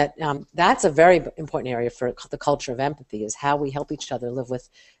think that that's a very important area for the culture of empathy, is how we help each other live with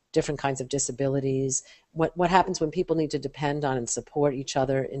different kinds of disabilities, what happens when people need to depend on and support each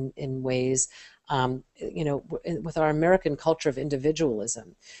other in ways, with our American culture of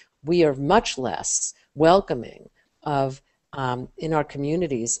individualism, we are much less welcoming of in our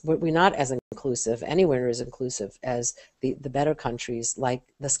communities, we're not as inclusive, anywhere as inclusive as the better countries like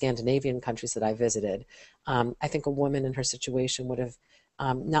the Scandinavian countries that I visited. I think a woman in her situation would have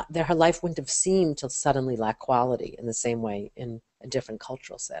her life wouldn't have seemed to suddenly lack quality in the same way in a different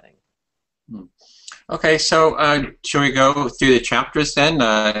cultural setting. Okay, so shall we go through the chapters then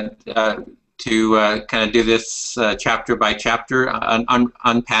to kind of do this chapter by chapter,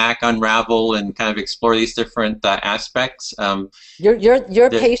 unpack, unravel, and kind of explore these different aspects? Your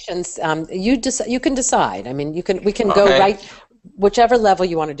patience, you can decide. I mean, we can go right whichever level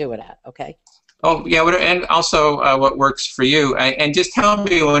you want to do it at. Okay. Oh yeah, and also what works for you, and just tell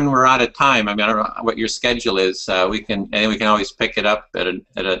me when we're out of time. I mean, I don't know what your schedule is. We can always pick it up at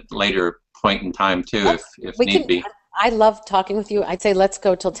a later point in time too, if need be. I love talking with you. I'd say let's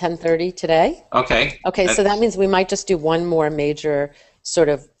go till 10:30 today. Okay. Okay, so that means we might just do one more major sort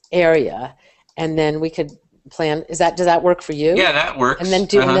of area, and then we could plan. Does that work for you? Yeah, that works. And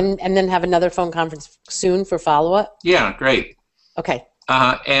then and then have another phone conference soon for follow-up. Yeah, great. Okay.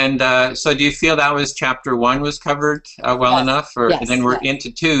 So do you feel that was chapter 1 was covered well enough? Or, yes, and then we're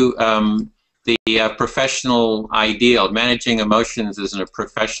into 2, the professional ideal, managing emotions as a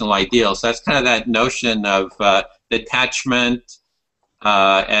professional ideal. So that's kind of that notion of detachment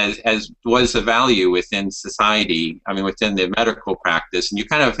as was a value within society, I mean within the medical practice. And you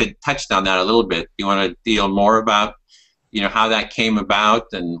kind of had touched on that a little bit. You want to deal more about how that came about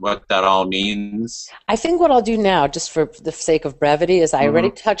and what that all means? I think what I'll do now, just for the sake of brevity, is I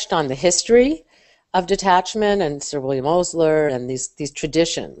already touched on the history of detachment and Sir William Osler and these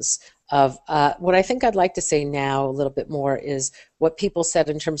traditions of what I think I'd like to say now a little bit more is what people said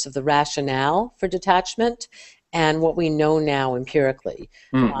in terms of the rationale for detachment and what we know now empirically.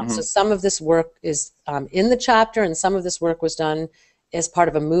 So some of this work is in the chapter, and some of this work was done as part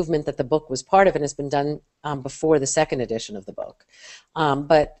of a movement that the book was part of and has been done before the second edition of the book.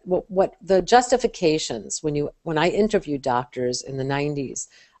 But what the justifications, when I interviewed doctors in the 90s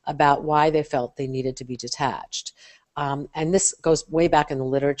about why they felt they needed to be detached, and this goes way back in the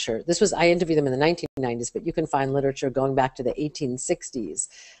literature. I interviewed them in the 1990s, but you can find literature going back to the 1860s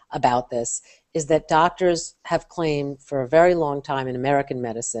about this, is that doctors have claimed for a very long time in American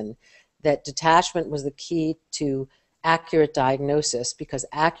medicine that detachment was the key to accurate diagnosis, because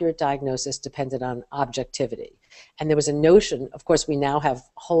accurate diagnosis depended on objectivity. And there was a notion, of course, we now have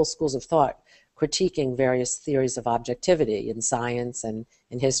whole schools of thought critiquing various theories of objectivity in science and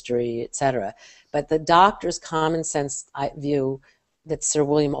in history, etc. But the doctor's common sense view that Sir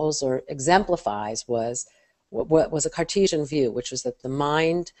William Osler exemplifies was what was a Cartesian view, which was that the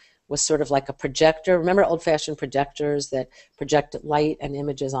mind was sort of like a projector. Remember old-fashioned projectors that projected light and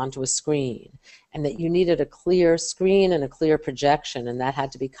images onto a screen, and that you needed a clear screen and a clear projection, and that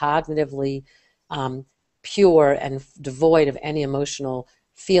had to be cognitively pure and devoid of any emotional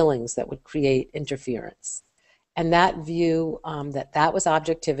feelings that would create interference. And that view, that was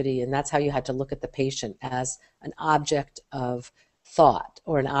objectivity, and that's how you had to look at the patient, as an object of thought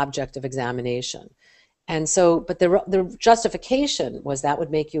or an object of examination. And so, but the justification was that would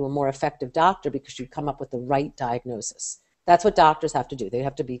make you a more effective doctor because you'd come up with the right diagnosis. That's what doctors have to do. They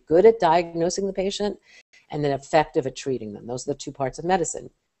have to be good at diagnosing the patient and then effective at treating them. Those are the 2 parts of medicine: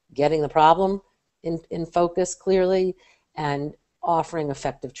 getting the problem in focus clearly and offering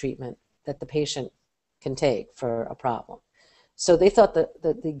effective treatment that the patient can take for a problem. So they thought that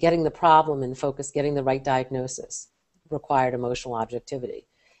the getting the problem in focus, getting the right diagnosis, required emotional objectivity.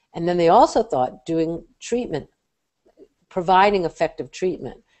 And then they also thought doing treatment, providing effective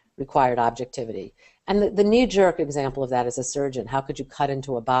treatment, required objectivity. And the knee-jerk example of that is a surgeon. How could you cut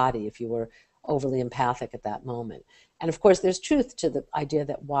into a body if you were overly empathic at that moment? And of course, there's truth to the idea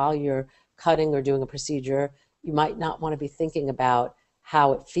that while you're cutting or doing a procedure, you might not want to be thinking about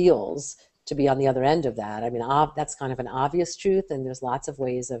how it feels to be on the other end of that. I mean, that's kind of an obvious truth, and there's lots of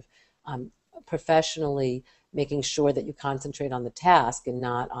ways of professionally making sure that you concentrate on the task and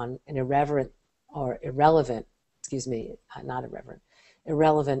not on an irreverent or irrelevant,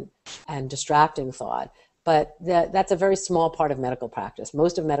 irrelevant and distracting thought. But that's a very small part of medical practice.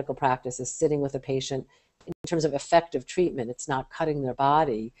 Most of medical practice is sitting with a patient in terms of effective treatment. It's not cutting their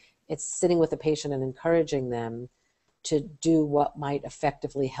body. It's sitting with a patient and encouraging them to do what might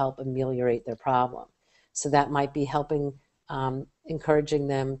effectively help ameliorate their problem. So that might be helping, encouraging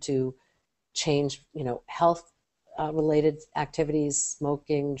them to change, health related activities: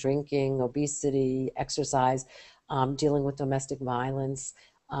 smoking, drinking, obesity, exercise, dealing with domestic violence,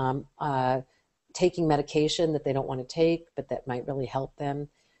 taking medication that they don't want to take but that might really help them.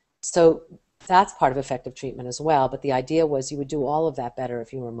 So that's part of effective treatment as well. But the idea was you would do all of that better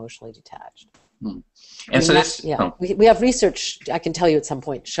if you were emotionally detached. Hmm. I And mean, so this, yeah, oh, we have research, I can tell you at some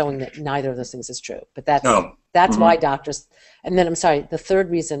point, showing that neither of those things is true. But oh, that's why mhm. doctors, and then I'm sorry, the third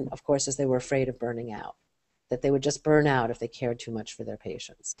reason, of course, is they were afraid of burning out, that they would just burn out if they cared too much for their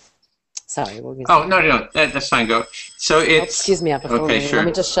patients. Sorry, what were we going to Oh, say? no, no, that's fine. Go. So Oh, excuse it's, me, I have a phone okay, ringing. Let me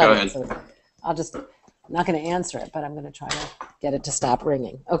sure. just shut Go it. ahead. So I'll just, I'm not going to answer it, but I'm going to try to get it to stop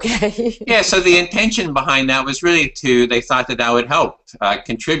ringing. Okay. Yeah, so the intention behind that was really they thought that that would help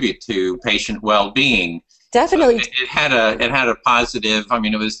contribute to patient well-being. So Definitely. it had a positive, I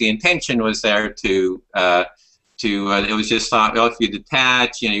mean, it was, the intention was there it was just thought, well, if you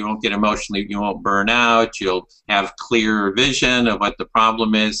detach, you won't get emotionally, you won't burn out, you'll have clear vision of what the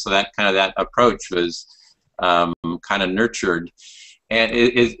problem is. So that approach was kind of nurtured. And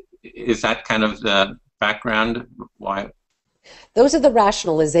is that kind of the background? Why Those are the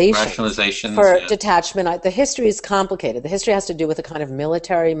rationalizations rationalizations? for Yeah. detachment. The history is complicated. The history has to do with a kind of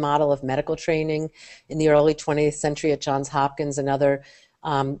military model of medical training in the early 20th century at Johns Hopkins and other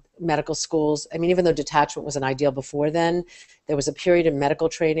medical schools. I mean, even though detachment was an ideal before then, there was a period in medical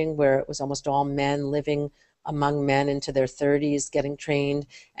training where it was almost all men living among men into their 30s, getting trained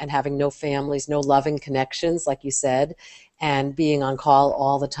and having no families, no loving connections, like you said, and being on call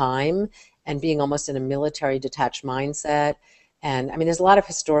all the time and being almost in a military detached mindset. And I mean, there's a lot of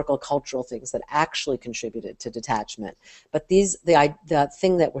historical, cultural things that actually contributed to detachment. But the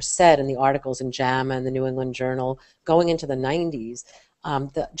thing that were said in the articles in JAMA and the New England Journal going into the 90s,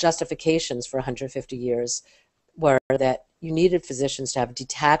 the justifications for 150 years were that you needed physicians to have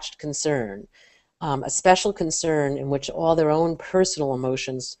detached concern, a special concern in which all their own personal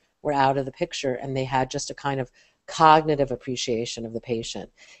emotions were out of the picture and they had just a kind of cognitive appreciation of the patient.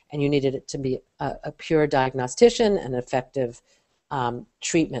 And you needed it to be a pure diagnostician and effective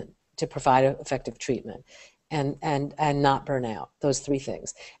treatment, to provide effective treatment and not burn out, those three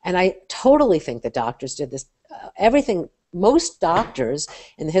things. And I totally think that doctors did this. Most doctors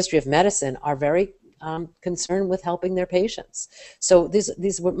in the history of medicine are very concerned with helping their patients. So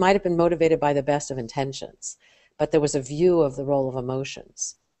these might have been motivated by the best of intentions, but there was a view of the role of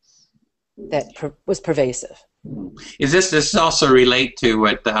emotions that was pervasive. Is this also relate to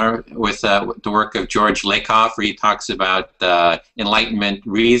what with the work of George Lakoff, where he talks about Enlightenment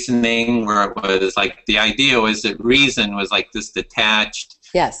reasoning, where it was like the idea was that reason was like this detached,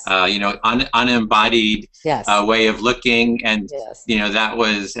 Yes. Unembodied Yes. way of looking, and Yes. that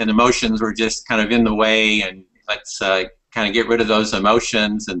was, and emotions were just kind of in the way, and let's kind of get rid of those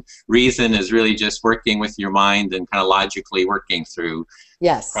emotions, and reason is really just working with your mind and kind of logically working through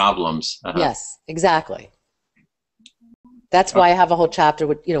Yes. problems. Yes, exactly. That's why I have a whole chapter,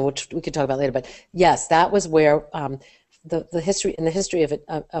 which we could talk about later. But yes, that was where the history, in the history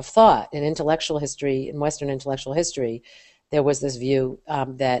of thought, in intellectual history, in Western intellectual history, there was this view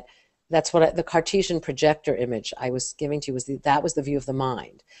that's what the Cartesian projector image I was giving to you that was the view of the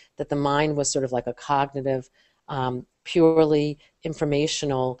mind, that the mind was sort of like a cognitive, purely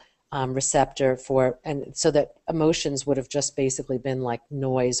informational receptor and so that emotions would have just basically been like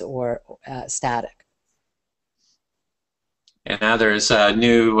noise or static. And now there's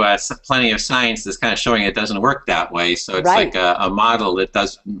plenty of science that's kind of showing it doesn't work that way. So it's Right. like a model that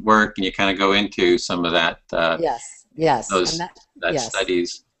doesn't work, and you kind of go into some of that, Yes, yes, and those that yes,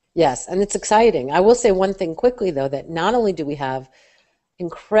 studies. yes, and it's exciting. I will say one thing quickly, though, that not only do we have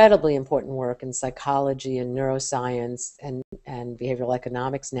incredibly important work in psychology and neuroscience and behavioral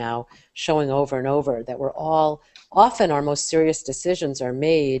economics now showing over and over that often our most serious decisions are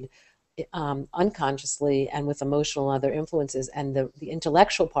made unconsciously and with emotional and other influences, and the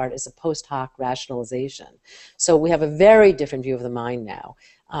intellectual part is a post hoc rationalization. So we have a very different view of the mind now.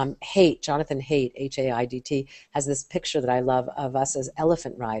 Jonathan Haidt, H-A-I-D-T, has this picture that I love of us as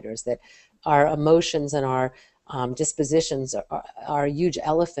elephant riders, that our emotions and our dispositions are a huge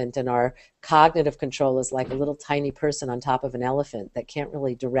elephant, and our cognitive control is like a little tiny person on top of an elephant that can't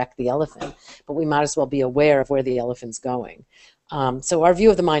really direct the elephant, but we might as well be aware of where the elephant's going. So our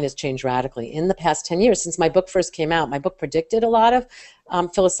view of the mind has changed radically in the past 10 years. Since my book first came out, my book predicted a lot of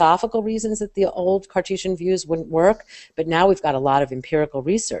philosophical reasons that the old Cartesian views wouldn't work, but now we've got a lot of empirical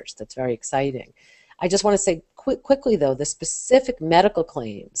research that's very exciting. I just want to say quickly, though, the specific medical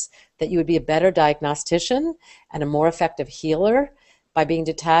claims that you would be a better diagnostician and a more effective healer by being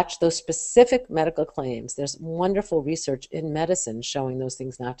detached, those specific medical claims, there's wonderful research in medicine showing those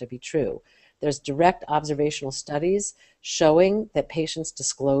things not to be true. There's direct observational studies showing that patients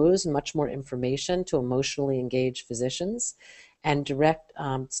disclose much more information to emotionally engaged physicians, and direct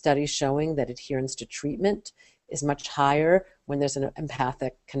studies showing that adherence to treatment is much higher when there's an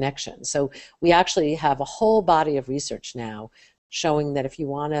empathic connection. So we actually have a whole body of research now showing that if you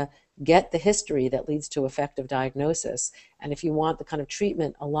want to get the history that leads to effective diagnosis. And if you want the kind of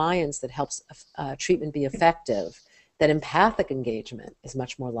treatment alliance that helps treatment be effective, that empathic engagement is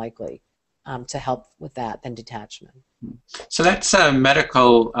much more likely to help with that than detachment. So that's a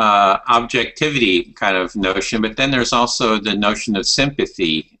medical objectivity kind of notion, but then there's also the notion of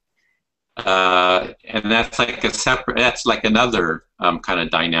sympathy. And that's like a separate, that's like another kind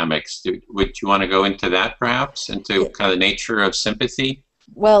of dynamics. Would you want to go into that perhaps, into kind of the nature of sympathy?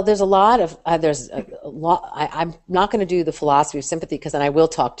 Well, there's a lot of, I'm not going to do the philosophy of sympathy because then I will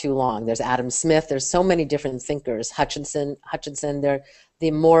talk too long. There's Adam Smith, there's so many different thinkers. Hutchinson, they're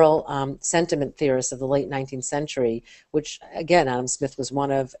the moral sentiment theorists of the late 19th century, which again, Adam Smith was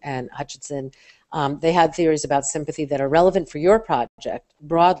one of, and Hutchinson. They had theories about sympathy that are relevant for your project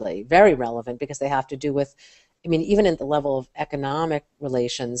broadly, very relevant, because they have to do with, I mean, even at the level of economic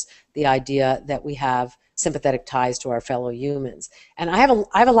relations, the idea that we have sympathetic ties to our fellow humans. And I have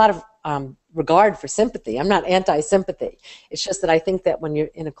a lot of regard for sympathy. I'm not anti-sympathy. It's just that I think that when you're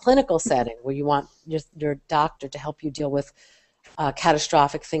in a clinical setting where you want your doctor to help you deal with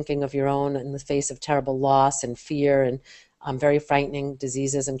catastrophic thinking of your own in the face of terrible loss and fear and very frightening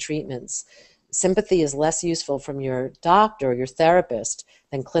diseases and treatments, sympathy is less useful from your doctor or your therapist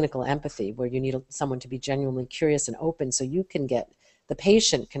than clinical empathy, where you need someone to be genuinely curious and open so you can get, the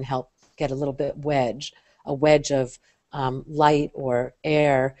patient can help get a little bit a wedge of light or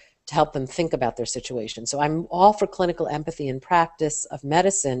air to help them think about their situation. So I'm all for clinical empathy in practice of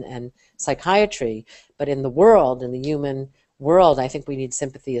medicine and psychiatry, but in the world, in the human world, I think we need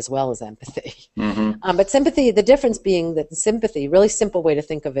sympathy as well as empathy. Mm-hmm. But sympathy, the difference being that sympathy, really simple way to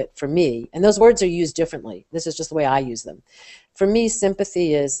think of it for me, and those words are used differently. This is just the way I use them. For me,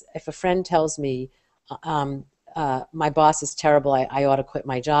 sympathy is if a friend tells me, my boss is terrible, I ought to quit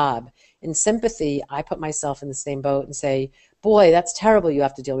my job. In sympathy, I put myself in the same boat and say, boy, that's terrible you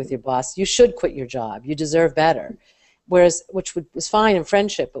have to deal with your boss. You should quit your job. You deserve better. Whereas, which was fine in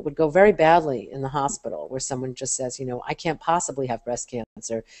friendship, but would go very badly in the hospital, where someone just says, you know, I can't possibly have breast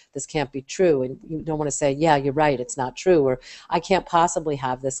cancer. This can't be true. And you don't want to say, yeah, you're right, it's not true. Or I can't possibly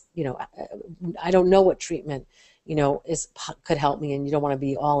have this, you know, I don't know what treatment, you know, could help me. And you don't want to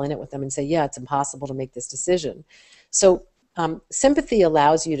be all in it with them and say, yeah, it's impossible to make this decision. So sympathy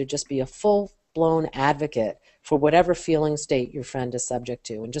allows you to just be a full-blown advocate for whatever feeling state your friend is subject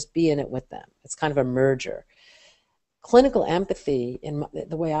to and just be in it with them. It's kind of a merger. Clinical empathy, in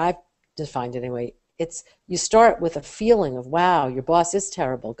the way I've defined it anyway, it's you start with a feeling of, wow, your boss is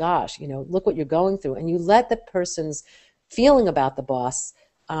terrible, gosh, you know, look what you're going through, and you let the person's feeling about the boss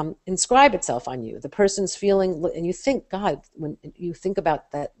inscribe itself on you. The person's feeling, and you think, God, when you think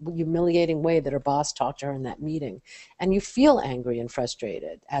about that humiliating way that her boss talked to her in that meeting, and you feel angry and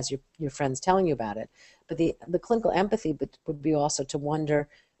frustrated as your friend's telling you about it. But the clinical empathy would be also to wonder,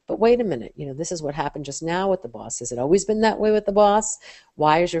 but wait a minute, you know, this is what happened just now with the boss. Has it always been that way with the boss?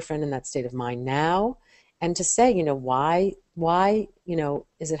 Why is your friend in that state of mind now? And to say, you know, why, you know,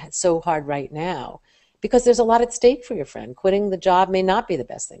 is it so hard right now? Because there's a lot at stake for your friend. Quitting the job may not be the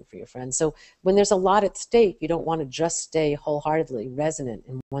best thing for your friend. So when there's a lot at stake, you don't want to just stay wholeheartedly resonant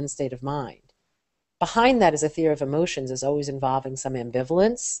in one state of mind. Behind that is a theory of emotions is always involving some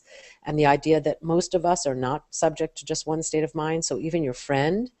ambivalence and the idea that most of us are not subject to just one state of mind. So even your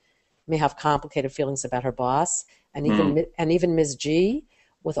friend may have complicated feelings about her boss, and even Ms. G,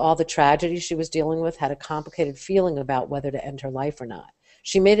 with all the tragedy she was dealing with, had a complicated feeling about whether to end her life or not.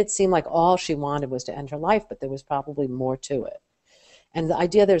 She made it seem like all she wanted was to end her life, but there was probably more to it. And the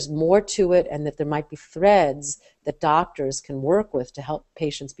idea there's more to it and that there might be threads that doctors can work with to help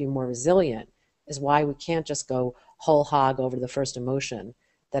patients be more resilient is why we can't just go whole hog over the first emotion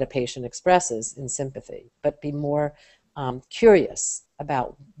that a patient expresses in sympathy, but be more curious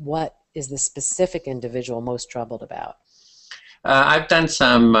about what is the specific individual most troubled about. I've done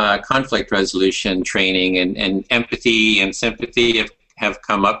some conflict resolution training, and empathy and sympathy have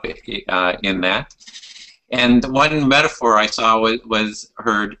come up in that. And one metaphor I saw was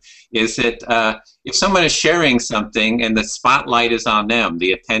heard is that if someone is sharing something and the spotlight is on them,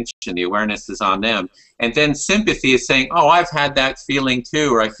 the attention, the awareness is on them, and then sympathy is saying, oh, I've had that feeling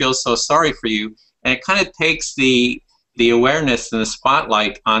too, or I feel so sorry for you, and it kind of takes the awareness and the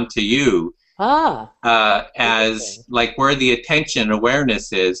spotlight onto you as like where the attention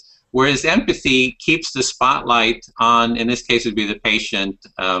awareness is, whereas empathy keeps the spotlight on, in this case it would be the patient,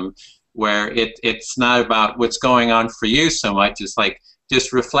 where it's not about what's going on for you so much. It's like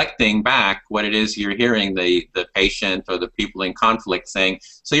just reflecting back what it is you're hearing the patient or the people in conflict saying.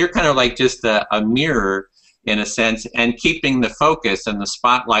 So you're kind of like just a mirror in a sense, and keeping the focus and the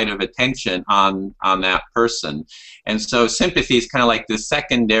spotlight of attention on that person. And so sympathy is kind of like the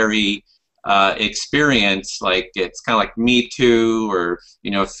secondary experience, like it's kind of like me too, or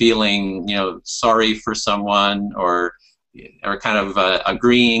feeling sorry for someone, or kind of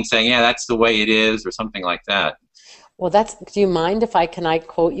agreeing, saying, yeah, that's the way it is, or something like that. Well, do you mind if can I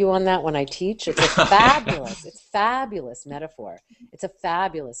quote you on that when I teach? It's a fabulous metaphor. It's a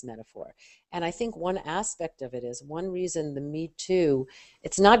fabulous metaphor. And I think one aspect of it is, one reason the Me Too,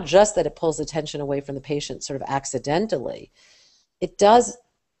 it's not just that it pulls attention away from the patient sort of accidentally. It does,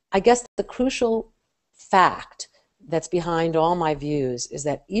 I guess the crucial fact that's behind all my views is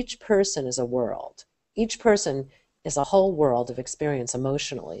that each person is a world. Each person is a whole world of experience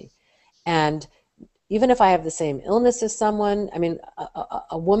emotionally. And even if I have the same illness as someone, I mean,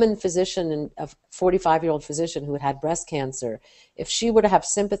 a woman physician, and a 45-year-old physician who had breast cancer, if she were to have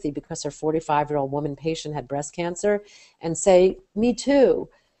sympathy because her 45-year-old woman patient had breast cancer and say, me too,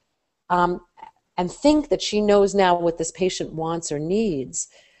 and think that she knows now what this patient wants or needs,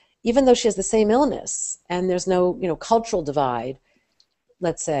 even though she has the same illness and there's no, cultural divide,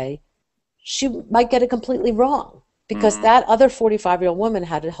 let's say, she might get it completely wrong. Because that other 45-year-old woman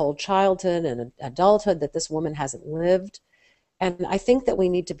had a whole childhood and adulthood that this woman hasn't lived. And I think that we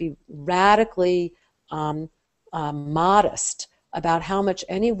need to be radically modest about how much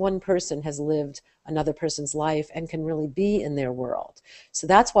any one person has lived another person's life and can really be in their world. So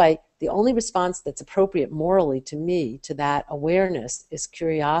that's why the only response that's appropriate morally to me to that awareness is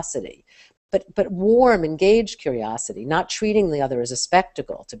curiosity. But warm, engaged curiosity, not treating the other as a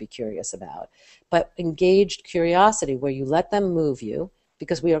spectacle to be curious about, but engaged curiosity where you let them move you,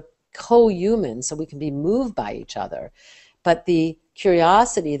 because we are co-human, so we can be moved by each other. But the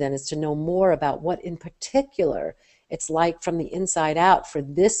curiosity then is to know more about what in particular it's like from the inside out for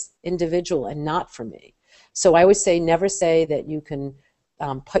this individual and not for me. So I always say, never say that you can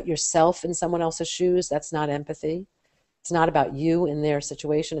put yourself in someone else's shoes. That's not empathy. It's not about you in their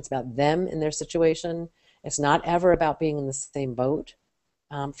situation. It's about them in their situation. It's not ever about being in the same boat.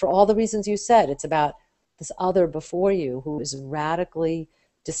 For all the reasons you said, it's about this other before you who is radically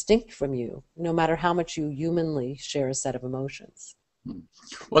distinct from you, no matter how much you humanly share a set of emotions.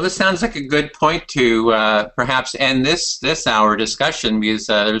 Well, this sounds like a good point to perhaps end this hour discussion, because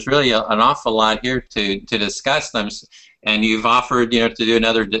there's really an awful lot here to discuss. And you've offered, to do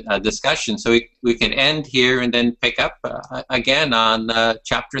another discussion, so we can end here and then pick up again on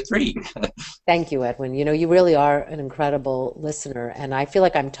chapter 3. Thank you, Edwin. You really are an incredible listener, and I feel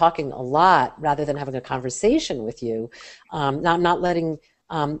like I'm talking a lot rather than having a conversation with you. I'm not letting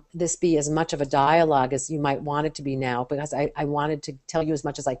this be as much of a dialogue as you might want it to be now, because I wanted to tell you as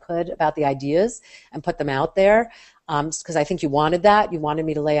much as I could about the ideas and put them out there, because I think you wanted that. You wanted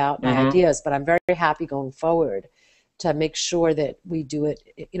me to lay out my ideas, but I'm very happy going forward to make sure that we do it.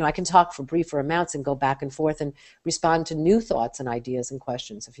 I can talk for briefer amounts and go back and forth and respond to new thoughts and ideas and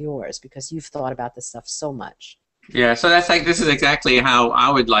questions of yours, because you've thought about this stuff so much. Yeah, so this is exactly how I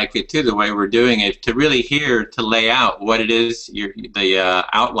would like it too, the way we're doing it, to really to lay out what it is, the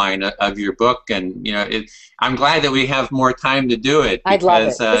outline of your book. And I'm glad that we have more time to do it, because I'd love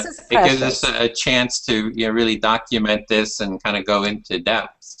it. This is it gives us a chance to really document this and kind of go into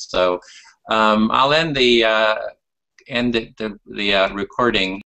depth. So I'll end the recording.